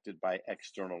impacted by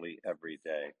externally every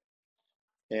day.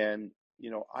 And,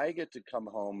 I get to come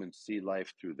home and see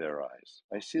life through their eyes.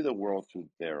 I see the world through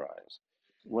their eyes.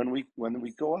 When we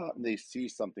go out and they see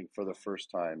something for the first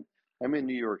time, I'm in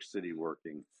New York City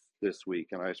working this week,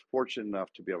 and I was fortunate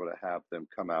enough to be able to have them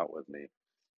come out with me.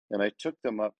 And I took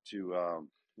them up to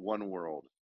One World,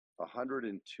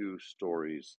 102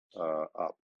 stories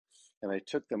up. And I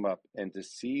took them up, and to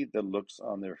see the looks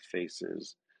on their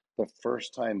faces the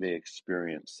first time they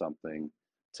experience something,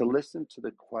 to listen to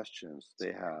the questions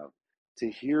they have, to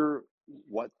hear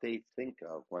what they think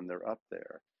of when they're up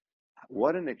there.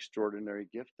 What an extraordinary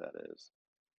gift that is.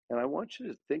 And I want you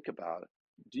to think about,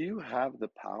 do you have the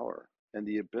power and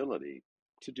the ability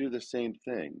to do the same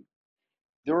thing?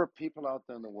 There are people out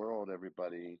there in the world,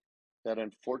 everybody, that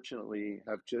unfortunately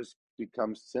have just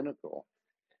become cynical.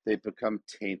 They've become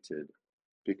tainted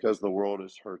because the world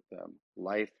has hurt them.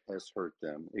 Life has hurt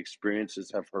them.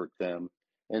 Experiences have hurt them.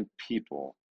 And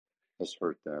people has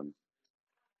hurt them.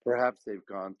 Perhaps they've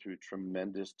gone through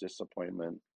tremendous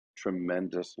disappointment,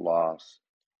 tremendous loss.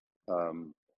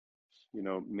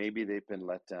 maybe they've been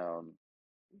let down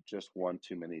just one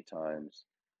too many times.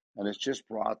 And it's just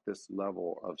brought this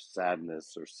level of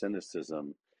sadness or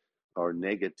cynicism or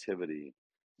negativity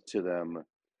to them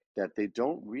that they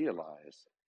don't realize.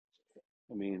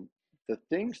 I mean, the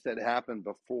things that happened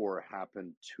before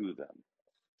happened to them.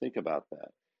 Think about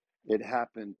that. It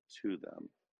happened to them.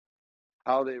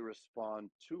 How they respond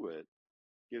to it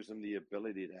gives them the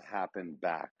ability to happen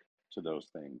back to those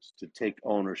things, to take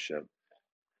ownership,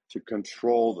 to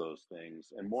control those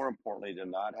things, and more importantly, to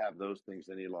not have those things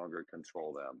any longer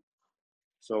control them.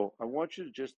 So I want you to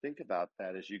just think about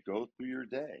that as you go through your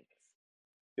day.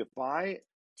 If I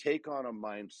take on a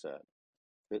mindset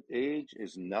that age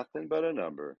is nothing but a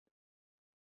number,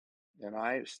 and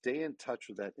I stay in touch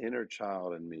with that inner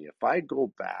child in me, if I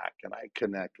go back and I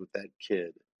connect with that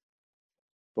kid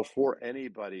before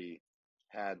anybody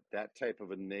had that type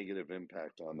of a negative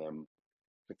impact on them,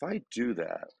 if I do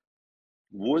that,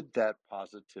 would that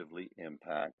positively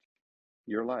impact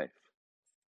your life?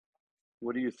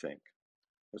 What do you think?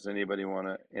 Does anybody want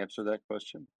to answer that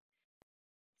question?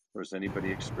 Or has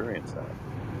anybody experienced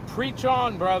that? Preach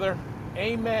on, brother.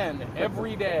 Amen.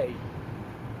 Every day.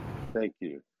 Thank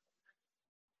you.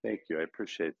 Thank you. I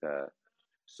appreciate that.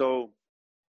 So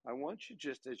I want you,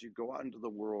 just as you go out into the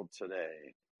world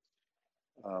today,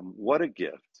 what a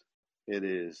gift it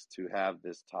is to have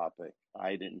this topic.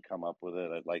 I didn't come up with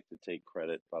it. I'd like to take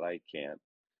credit, but I can't.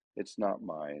 It's not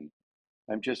mine.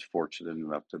 I'm just fortunate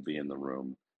enough to be in the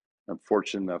room. I'm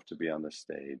fortunate enough to be on the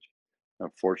stage.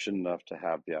 I'm fortunate enough to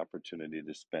have the opportunity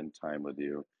to spend time with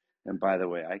you. And by the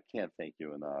way, I can't thank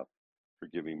you enough for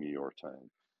giving me your time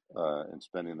and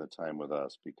spending the time with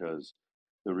us, because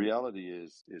the reality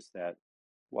is that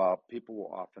while people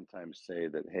will oftentimes say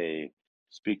that, hey,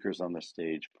 speakers on the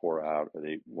stage pour out or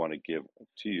they want to give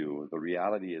to you, the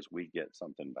reality is we get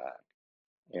something back.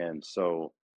 And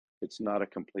so it's not a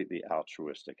completely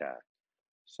altruistic act.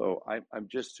 So I'm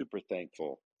just super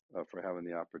thankful for having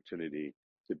the opportunity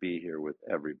to be here with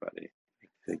everybody. I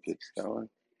think it's that one.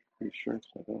 Are you sure?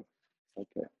 Okay.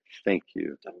 Okay. Thank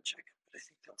you. Double check. But I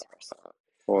think that's ours.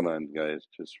 Hold on, guys,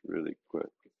 just really quick.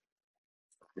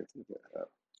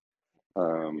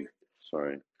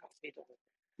 Sorry.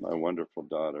 My wonderful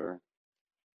daughter.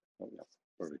 Oh, yeah.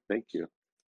 Perfect. Thank you.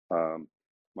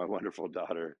 My wonderful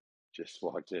daughter just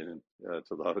walked in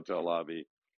to the hotel lobby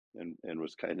and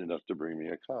was kind enough to bring me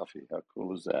a coffee. How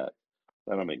cool is that?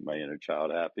 That'll make my inner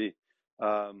child happy.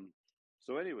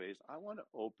 So, anyways, I want to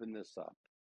open this up,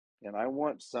 and I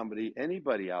want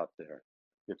anybody out there,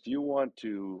 if you want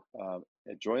to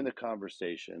join the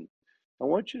conversation, I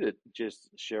want you to just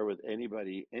share with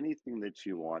anybody anything that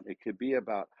you want. It could be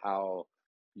about how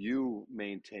you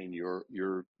maintain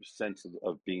your sense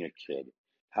of being a kid,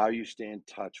 how you stay in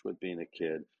touch with being a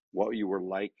kid, what you were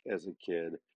like as a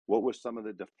kid, what was some of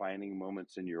the defining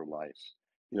moments in your life.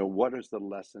 What is the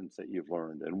lessons that you've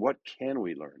learned, and what can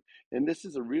we learn? And this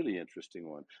is a really interesting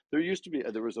one.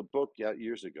 There was a book out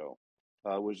years ago.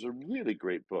 Was a really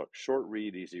great book, short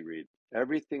read, easy read.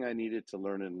 Everything I needed to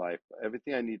learn in life,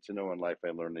 everything I need to know in life, I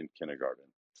learned in kindergarten.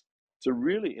 It's a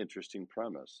really interesting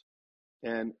premise.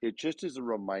 And it just is a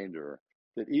reminder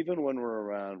that even when we're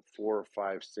around 4,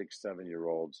 5, 6, 7 year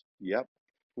olds, yep,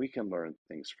 we can learn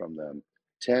things from them.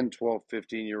 10, 12,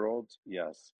 15 year olds,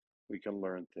 yes, we can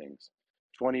learn things.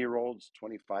 20 year olds,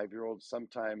 25 year olds,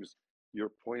 sometimes your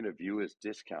point of view is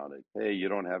discounted. Hey, you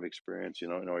don't have experience. You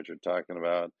don't know what you're talking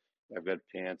about. I've got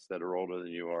pants that are older than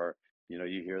you are.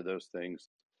 You hear those things.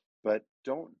 But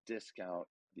don't discount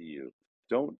the youth.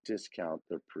 Don't discount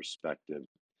their perspective,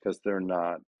 because they're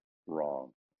not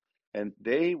wrong. And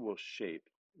they will shape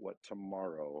what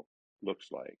tomorrow looks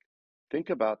like. Think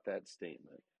about that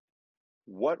statement.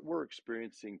 What we're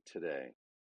experiencing today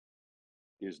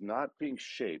is not being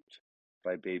shaped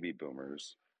by baby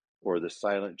boomers or the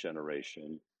silent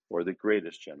generation or the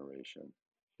greatest generation.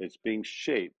 It's being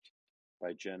shaped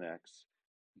by Gen X,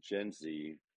 Gen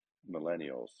Z,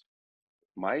 millennials.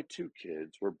 My two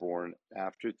kids were born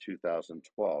after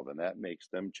 2012, and that makes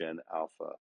them Gen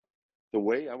Alpha. I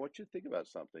want you to think about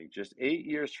something. Just 8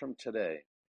 years from today,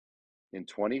 in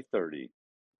 2030,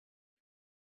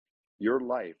 your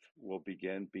life will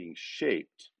begin being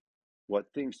shaped. What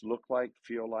things look like,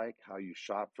 feel like, how you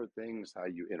shop for things, how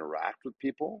you interact with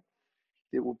people,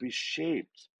 it will be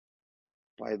shaped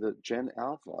by the Gen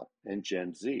Alpha and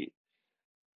Gen Z,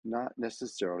 not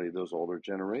necessarily those older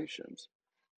generations.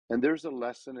 And there's a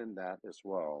lesson in that as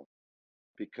well,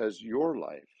 because your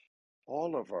life,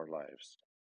 all of our lives,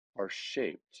 are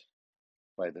shaped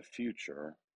by the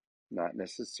future, not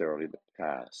necessarily the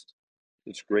past.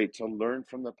 It's great to learn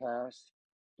from the past,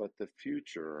 but the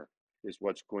future is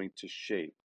what's going to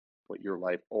shape what your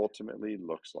life ultimately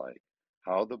looks like,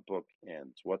 how the book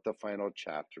ends, what the final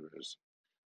chapter is.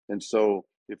 And so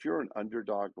if you're an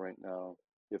underdog right now,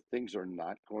 if things are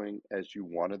not going as you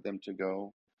wanted them to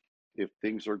go, if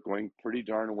things are going pretty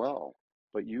darn well,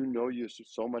 but you know you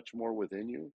so much more within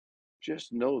you,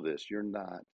 just know this, you're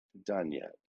not done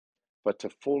yet. But to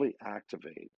fully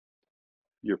activate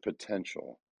your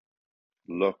potential,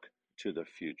 look to the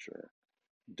future.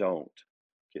 Don't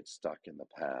get stuck in the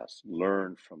past.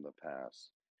 Learn from the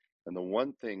past. And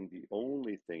the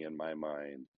only thing in my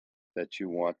mind that you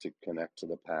want to connect to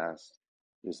the past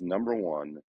is number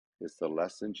one, is the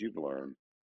lessons you've learned,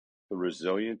 the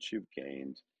resilience you've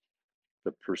gained,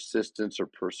 the persistence or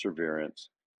perseverance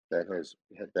that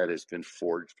has been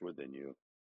forged within you.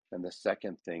 And the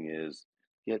second thing is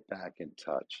get back in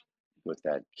touch with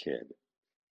that kid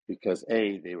because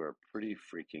they were pretty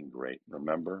freaking great.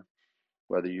 Remember,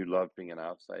 whether you love being an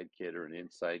outside kid or an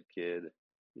inside kid,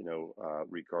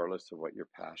 regardless of what your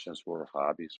passions were,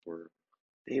 hobbies were,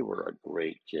 they were a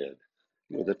great kid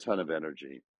with a ton of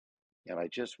energy. And I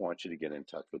just want you to get in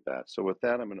touch with that. So with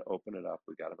that, I'm going to open it up.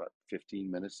 We got about 15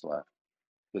 minutes left.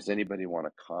 Does anybody want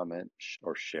to comment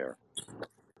or share?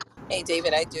 Hey,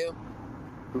 David, I do.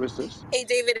 Who is this? Hey,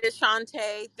 David, it's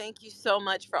Shantae. Thank you so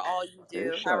much for all you Hey,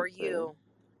 do. How are Shantae. you?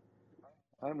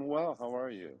 I'm well. How are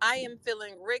you? I am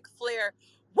feeling Ric Flair,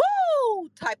 woo,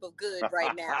 type of good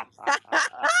right now.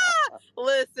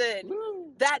 Listen,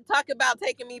 Woo. that talk about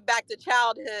taking me back to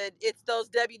childhood. It's those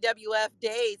WWF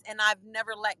days, and I've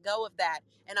never let go of that.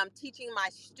 And I'm teaching my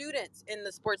students in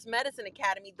the Sports Medicine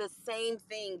Academy the same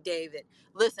thing, David.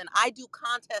 Listen, I do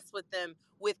contests with them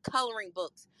with coloring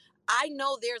books. I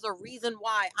know there's a reason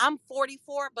why I'm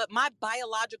 44, but my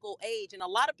biological age, and a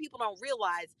lot of people don't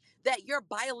realize that your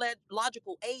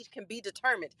biological age can be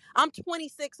determined. I'm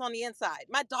 26 on the inside.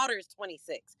 My daughter is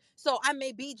 26. So I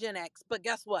may be Gen X, but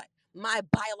guess what? My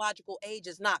biological age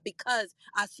is not, because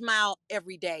I smile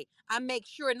every day. I make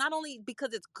sure, not only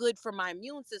because it's good for my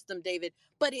immune system, David,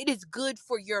 but it is good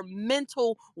for your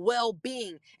mental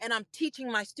well-being. And I'm teaching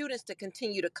my students to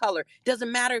continue to color.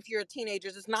 Doesn't matter if you're a teenager.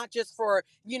 It's not just for,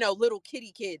 little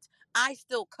kitty kids. I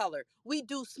still color. We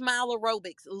do smile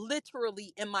aerobics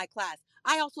literally in my class.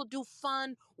 I also do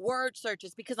fun word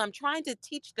searches because I'm trying to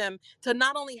teach them to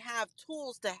not only have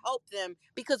tools to help them,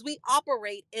 because we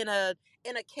operate in a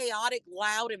chaotic,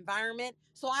 loud environment.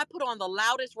 So I put on the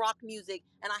loudest rock music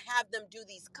and I have them do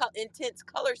these intense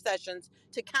color sessions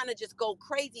to kind of just go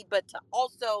crazy, but to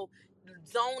also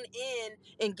zone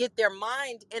in and get their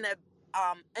mind in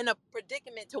a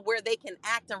predicament to where they can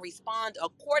act and respond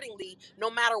accordingly,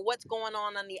 no matter what's going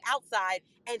on the outside,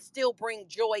 and still bring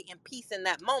joy and peace in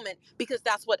that moment, because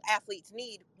that's what athletes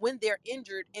need when they're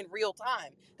injured in real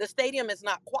time. The stadium is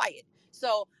not quiet.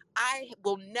 So I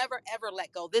will never, ever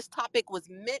let go. This topic was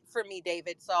meant for me,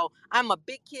 David. So I'm a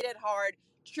big kid at heart.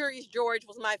 Curious George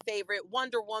was my favorite,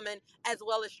 Wonder Woman, as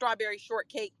well as Strawberry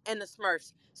Shortcake and the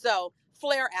Smurfs. So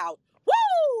Flair out.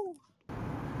 Woo!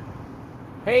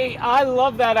 Hey, I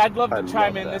love that. I'd love I to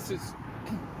chime love in.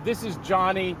 that. This is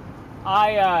Johnny.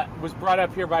 I was brought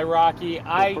up here by Rocky.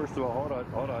 Well, first of all, hold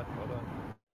on.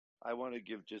 I want to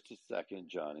give just a second,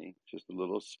 Johnny, just a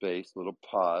little space, a little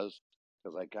pause,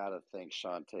 because I got to thank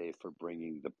Shantae for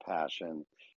bringing the passion,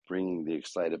 bringing the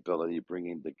excitability,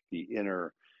 bringing the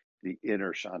inner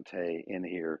Shantae in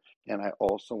here. And I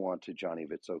also want to, Johnny,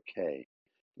 if it's okay,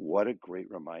 what a great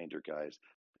reminder, guys.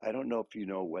 I don't know if you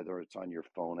know whether it's on your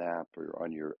phone app or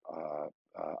on your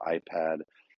iPad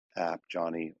app,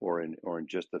 Johnny, or in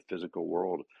just the physical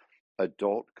world.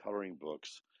 Adult coloring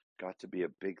books got to be a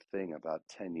big thing about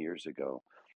 10 years ago.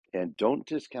 And don't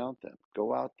discount them.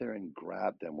 Go out there and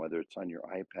grab them, whether it's on your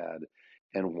iPad,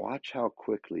 and watch how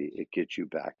quickly it gets you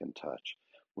back in touch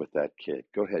with that kid.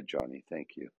 Go ahead, Johnny. Thank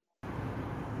you.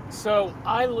 So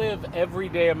I live every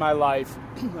day of my life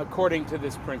according to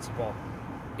this principle,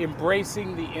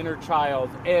 embracing the inner child.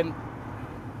 And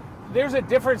there's a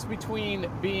difference between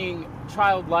being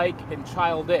childlike and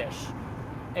childish.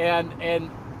 And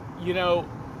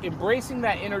embracing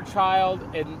that inner child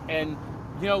and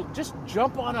just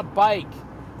jump on a bike,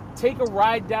 take a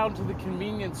ride down to the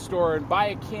convenience store and buy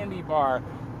a candy bar,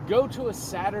 go to a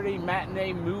Saturday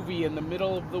matinee movie in the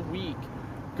middle of the week,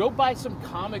 go buy some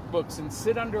comic books and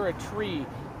sit under a tree,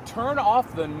 turn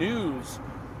off the news,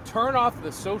 turn off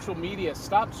the social media,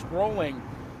 stop scrolling,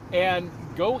 and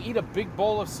go eat a big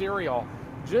bowl of cereal.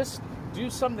 Just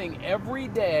do something every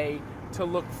day to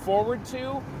look forward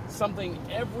to, something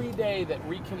every day that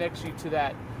reconnects you to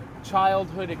that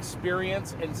childhood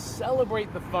experience, and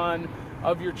celebrate the fun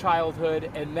of your childhood,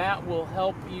 and that will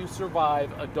help you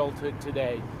survive adulthood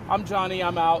today. I'm Johnny,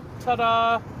 I'm out.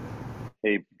 Ta-da!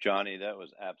 Hey, Johnny, that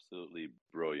was absolutely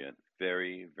brilliant.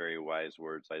 Very, very wise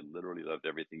words. I literally loved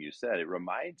everything you said. It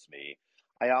reminds me,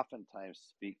 I oftentimes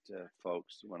speak to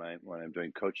folks when I'm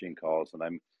doing coaching calls, and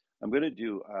I'm going to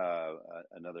do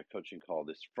another coaching call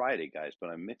this Friday, guys,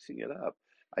 but I'm mixing it up.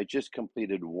 I just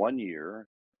completed 1 year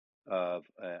of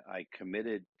I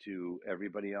committed to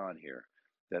everybody on here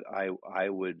that I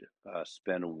would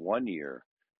spend 1 year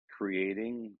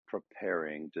creating,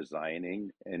 preparing, designing,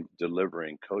 and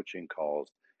delivering coaching calls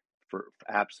for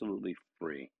absolutely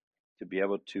free to be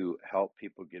able to help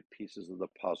people get pieces of the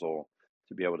puzzle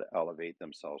to be able to elevate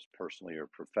themselves personally or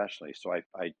professionally. So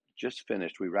I just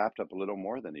finished, we wrapped up a little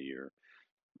more than a year.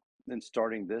 And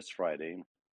starting this Friday,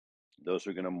 those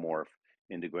are going to morph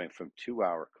into going from 2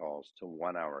 hour calls to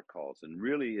 1 hour calls. And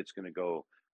really, it's going to go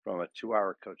from a 2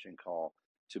 hour coaching call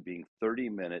to being 30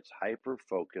 minutes hyper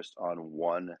focused on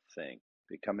one thing,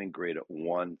 becoming great at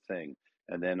one thing.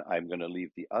 And then I'm going to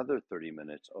leave the other 30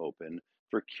 minutes open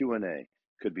for Q&A.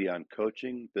 Could be on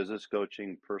coaching, business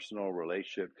coaching, personal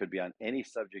relationship, could be on any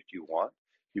subject you want.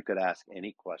 You could ask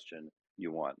any question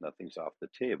you want. Nothing's off the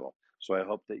table. So I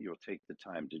hope that you'll take the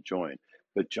time to join.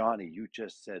 But Johnny, you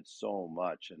just said so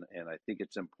much, and I think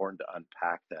it's important to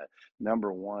unpack that.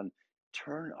 Number one,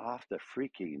 turn off the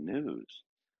freaking news.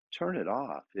 Turn it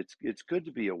off. It's good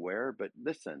to be aware, but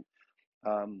listen,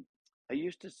 um, I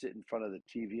used to sit in front of the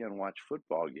TV and watch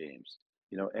football games,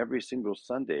 every single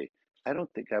Sunday. I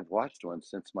don't think I've watched one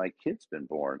since my kid's been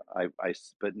born.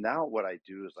 But now what I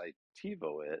do is I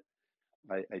TiVo it,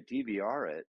 I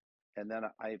DVR it, and then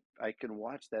I can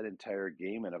watch that entire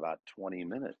game in about 20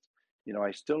 minutes.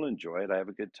 I still enjoy it. I have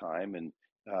a good time and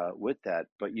with that.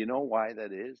 But you know why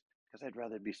that is? Because I'd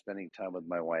rather be spending time with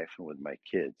my wife and with my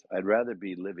kids. I'd rather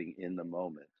be living in the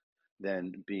moment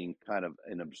than being kind of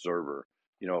an observer,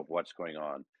 of what's going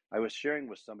on. I was sharing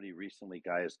with somebody recently,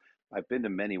 guys. I've been to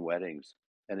many weddings,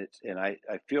 and I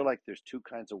feel like there's two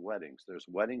kinds of weddings. There's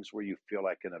weddings where you feel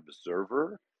like an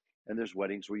observer, and there's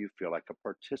weddings where you feel like a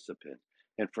participant.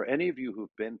 And for any of you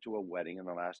who've been to a wedding in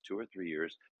the last 2 or 3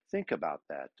 years, think about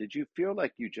that. Did you feel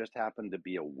like you just happened to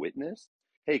be a witness?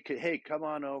 Hey, come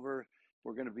on over.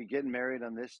 We're going to be getting married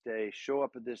on this day. Show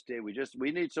up at this day.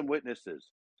 We need some witnesses.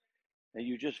 And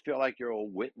you just feel like you're a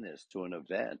witness to an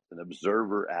event, an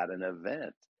observer at an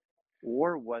event.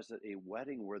 Or was it a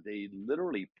wedding where they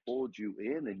literally pulled you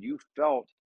in and you felt,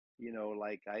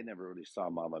 like I never really saw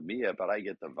Mamma Mia, but I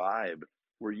get the vibe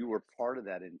where you were part of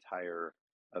that entire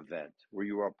event, where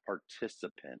you were a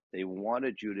participant. They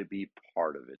wanted you to be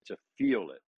part of it, to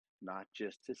feel it, not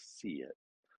just to see it.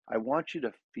 I want you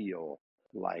to feel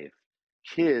life.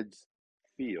 Kids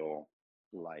feel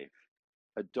life.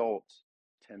 Adults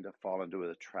tend to fall into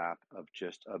the trap of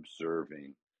just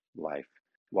observing life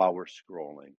while we're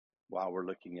scrolling, while we're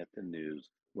looking at the news.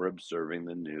 We're observing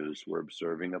the news, we're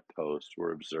observing a post,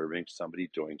 we're observing somebody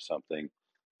doing something.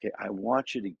 Okay, I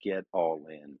want you to get all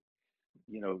in,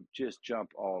 just jump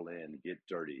all in, get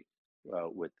dirty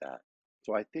with that.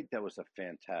 So I think that was a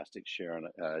fantastic share,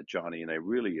 Johnny, and I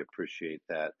really appreciate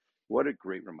that. What a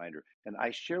great reminder. And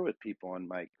I share with people on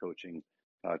my coaching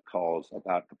calls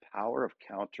about the power of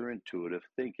counterintuitive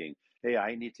thinking. Hey,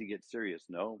 I need to get serious.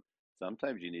 No,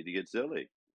 sometimes you need to get silly.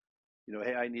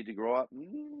 Hey, I need to grow up.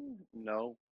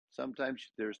 No,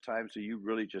 sometimes there's times where you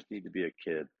really just need to be a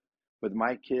kid. With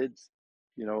my kids,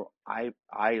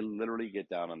 I literally get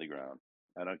down on the ground.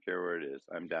 I don't care where it is.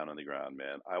 I'm down on the ground,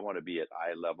 man. I want to be at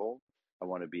eye level. I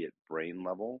want to be at brain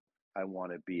level. I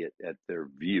want to be at their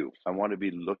view. I want to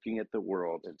be looking at the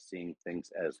world and seeing things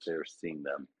as they're seeing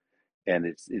them.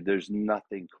 And there's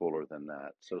nothing cooler than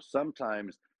that. So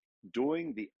sometimes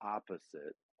doing the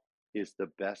opposite is the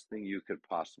best thing you could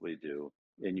possibly do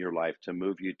in your life to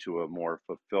move you to a more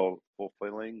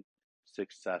fulfilling,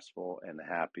 successful, and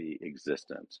happy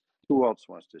existence. Who else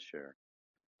wants to share?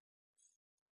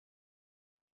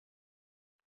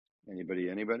 Anybody?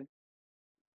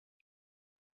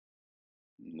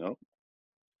 No?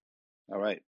 All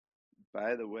right.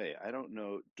 By the way, I don't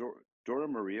know, Dora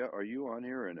Maria, are you on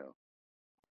here or no?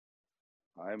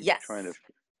 I'm trying to. Yes,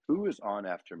 Who is on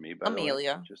after me, by the way,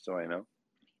 Amelia. just so I know?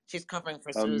 She's covering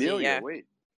for Susie. Amelia, Yeah, wait.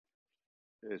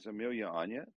 Is Amelia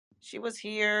on yet? she was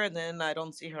here, and then I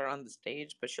don't see her on the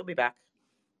stage, but she'll be back.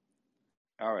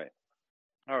 All right.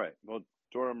 Well,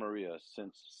 Dora Maria,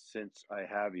 since I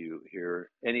have you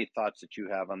here, any thoughts that you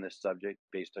have on this subject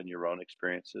based on your own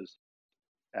experiences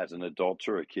as an adult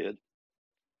or a kid?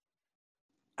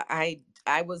 I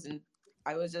was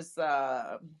just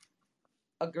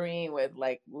agreeing with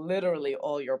like literally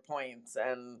all your points,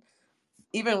 and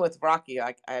even with Rocky,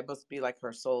 I must be like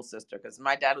her soul sister because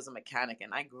my dad was a mechanic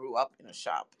and I grew up in a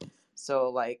shop. So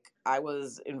like I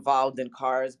was involved in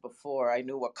cars before I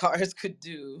knew what cars could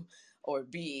do or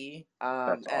be.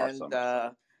 That's And awesome.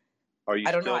 Are you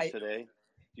I don't know. still today?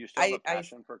 Do you still have a I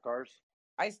passion for cars?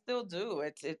 I still do.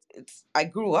 It's I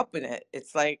grew up in it.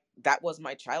 It's like that was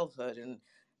my childhood. And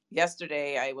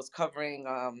yesterday I was covering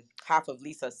half of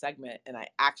Lisa's segment, and I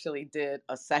actually did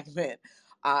a segment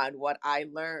on what I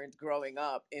learned growing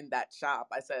up in that shop.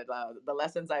 I said the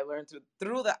lessons I learned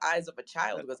through the eyes of a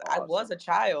child, That's because I was awesome. a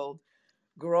child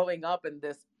growing up in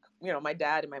this. My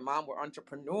dad and my mom were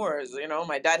entrepreneurs.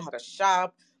 My dad had a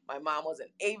shop. My mom was an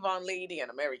Avon lady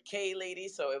and a Mary Kay lady.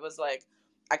 So it was like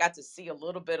I got to see a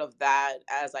little bit of that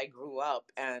as I grew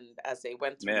up and as they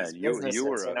went through these Man, you businesses.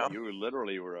 were you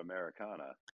literally were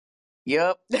Americana.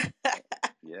 Yep.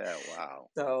 Yeah, wow.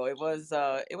 So it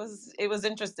was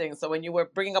interesting. So when you were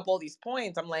bringing up all these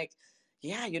points, I'm like,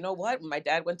 yeah, you know what? When my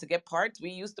dad went to get parts, we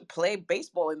used to play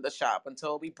baseball in the shop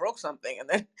until we broke something,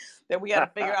 and then we had to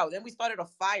figure out. Then we started a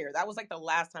fire. That was like the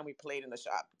last time we played in the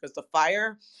shop, because the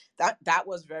fire that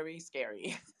was very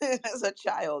scary as a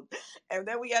child. And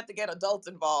then we had to get adults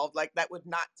involved. Like that would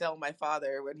not tell my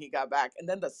father when he got back. And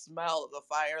then the smell of the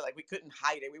fire, like we couldn't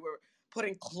hide it. We were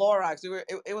putting Clorox.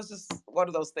 It was just one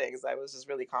of those things. I was just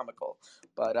really comical.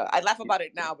 But I laugh about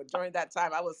it now. But during that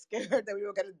time, I was scared that we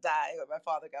were gonna die when my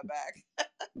father got back.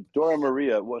 Dora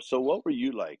Maria, so what were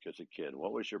you like as a kid?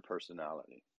 What was your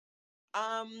personality?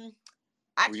 Um,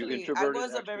 Were you Actually, I introverted,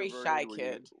 was a very extroverted? shy Were you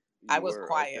kid. I you was were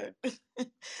okay. quiet.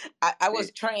 I was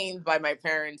Hey, trained by my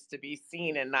parents to be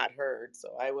seen and not heard.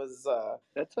 So I was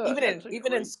that's a even in that's a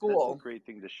even in great that's a school. great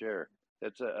thing to share.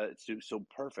 It's so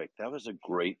perfect. That was a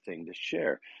great thing to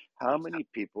share. How many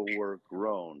people were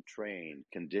grown, trained,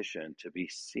 conditioned to be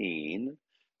seen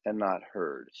and not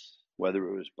heard? Whether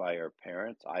it was by our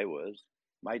parents, I was.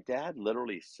 My dad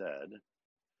literally said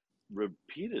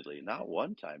repeatedly, not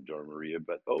one time, Dora Maria,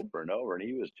 but over and over. And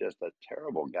he was just a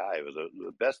terrible guy. It was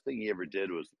the best thing he ever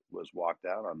did was walk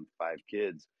down on five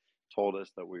kids, told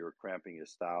us that we were cramping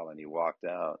his style, and he walked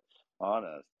out on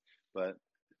us. But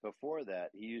before that,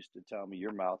 he used to tell me,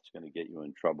 "Your mouth's going to get you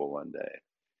in trouble one day."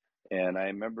 And I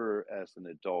remember as an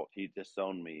adult, he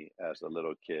disowned me as a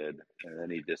little kid, and then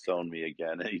he disowned me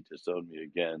again, and he disowned me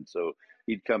again. So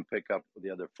he'd come pick up the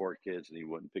other four kids, and he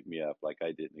wouldn't pick me up like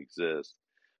I didn't exist.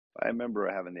 I remember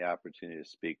having the opportunity to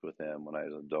speak with him when I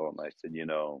was an adult, and I said,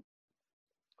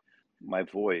 my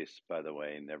voice, by the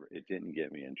way, it didn't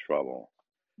get me in trouble.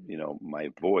 My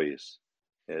voice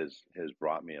has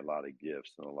brought me a lot of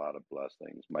gifts and a lot of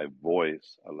blessings. My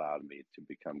voice allowed me to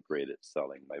become great at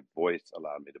selling. My voice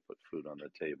allowed me to put food on the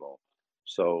table.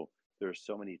 So there's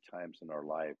so many times in our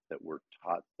life that we're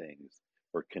taught things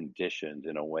or conditioned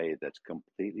in a way that's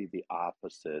completely the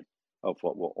opposite of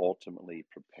what will ultimately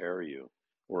prepare you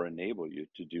or enable you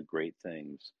to do great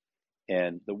things.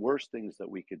 And the worst things that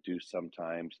we could do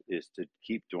sometimes is to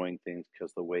keep doing things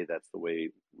because that's the way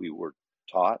we were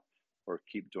taught, or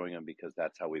keep doing them because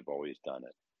that's how we've always done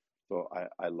it. So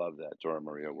I love that, Dora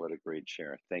Maria. What a great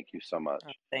share. Thank you so much.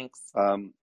 Thanks.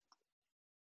 Um,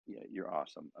 yeah, you're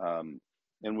awesome.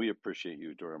 And we appreciate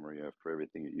you, Dora Maria, for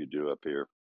everything that you do up here.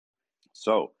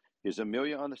 So, is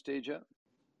Amelia on the stage yet?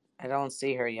 I don't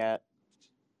see her yet.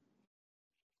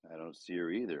 I don't see her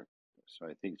either. So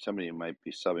I think somebody might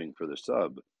be subbing for the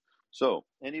sub. So,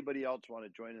 anybody else want to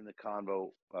join in the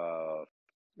convo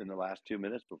in the last 2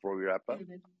 minutes before we wrap up?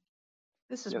 David.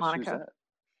 This is Yes, who's Monica. that?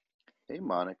 Hey,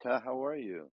 Monica, how are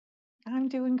you? I'm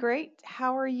doing great.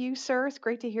 How are you, sir? It's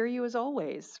great to hear you as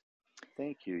always.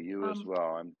 Thank you. You as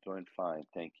well. I'm doing fine.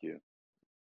 Thank you.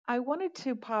 I wanted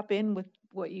to pop in with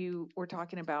what you were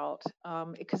talking about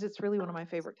because it's really one of my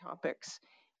favorite topics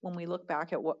when we look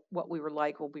back at what we were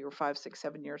like when we were 5, 6,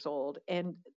 7 years old.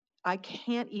 And I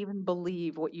can't even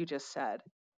believe what you just said.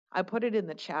 I put it in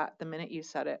the chat the minute you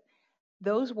said it.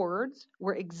 Those words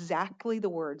were exactly the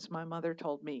words my mother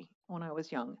told me when I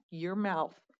was young. Your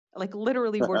mouth, like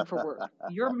literally word for word,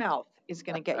 your mouth is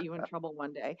going to get you in trouble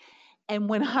one day. And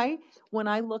when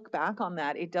I look back on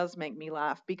that, it does make me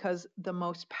laugh because the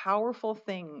most powerful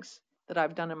things that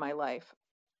I've done in my life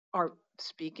are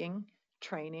speaking,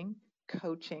 training,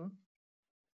 coaching,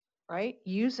 right?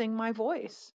 Using my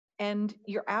voice. And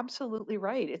you're absolutely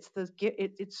right. It's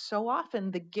so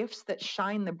often the gifts that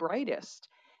shine the brightest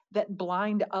that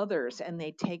blind others, and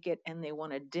they take it and they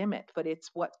want to dim it. But it's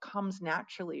what comes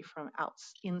naturally from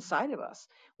inside of us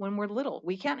when we're little.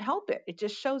 We can't help it. It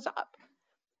just shows up.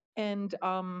 And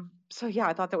so, yeah,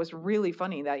 I thought that was really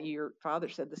funny that your father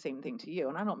said the same thing to you.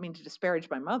 And I don't mean to disparage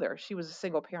my mother. She was a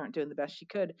single parent doing the best she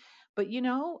could. But,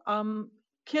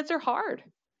 kids are hard.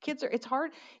 Kids are, it's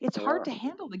hard They to are.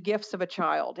 handle the gifts of a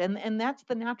child. And that's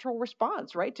the natural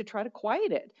response, right? To try to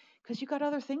quiet it because you got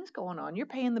other things going on. You're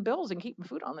paying the bills and keeping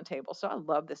food on the table. So I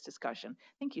love this discussion.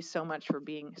 Thank you so much for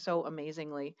being so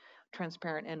amazingly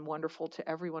transparent and wonderful to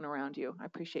everyone around you. I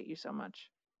appreciate you so much.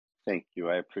 Thank you.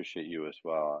 I appreciate you as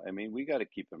well. I mean, we got to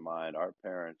keep in mind our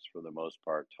parents, for the most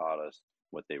part, taught us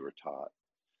what they were taught,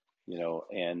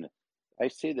 and I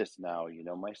say this now,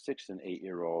 my 6 and 8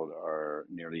 year old are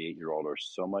nearly 8 year old are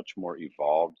so much more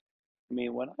evolved. I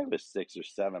mean, when I was 6 or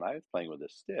 7, I was playing with a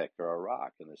stick or a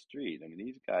rock in the street. I mean,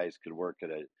 these guys could work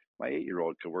my 8 year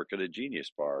old could work at a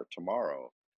Genius Bar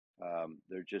tomorrow.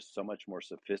 They're just so much more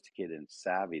sophisticated and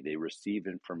savvy. They receive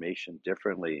information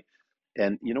differently.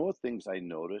 And what things I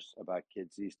notice about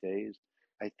kids these days?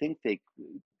 I think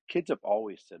kids have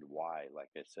always said why, like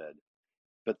I said,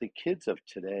 but the kids of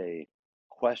today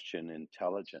question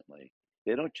intelligently.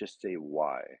 They don't just say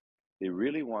why. They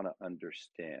really want to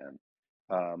understand.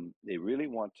 They really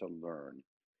want to learn,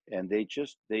 and they're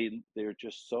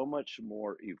just so much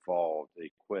more evolved,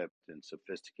 equipped, and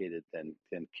sophisticated than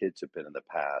kids have been in the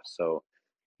past. So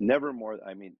never more.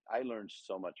 I mean, I learned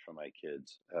so much from my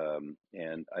kids,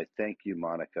 and I thank you,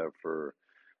 Monica, for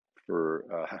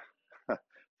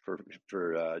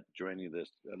joining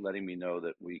this, letting me know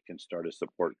that we can start a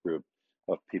support group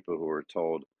of people who are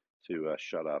told to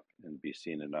shut up and be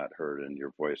seen and not heard, and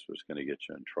your voice was going to get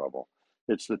you in trouble.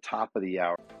 It's the top of the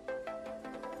hour.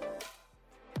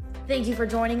 Thank you for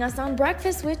joining us on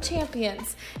Breakfast with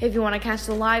Champions. If you want to catch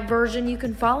the live version, you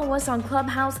can follow us on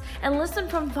Clubhouse and listen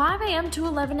from 5 a.m. to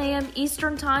 11 a.m.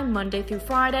 Eastern Time, Monday through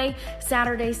Friday,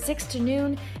 Saturdays 6 to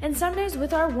noon, and Sundays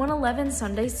with our 111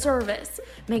 Sunday service.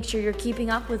 Make sure you're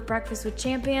keeping up with Breakfast with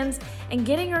Champions and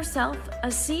getting yourself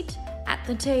a seat at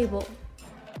the table.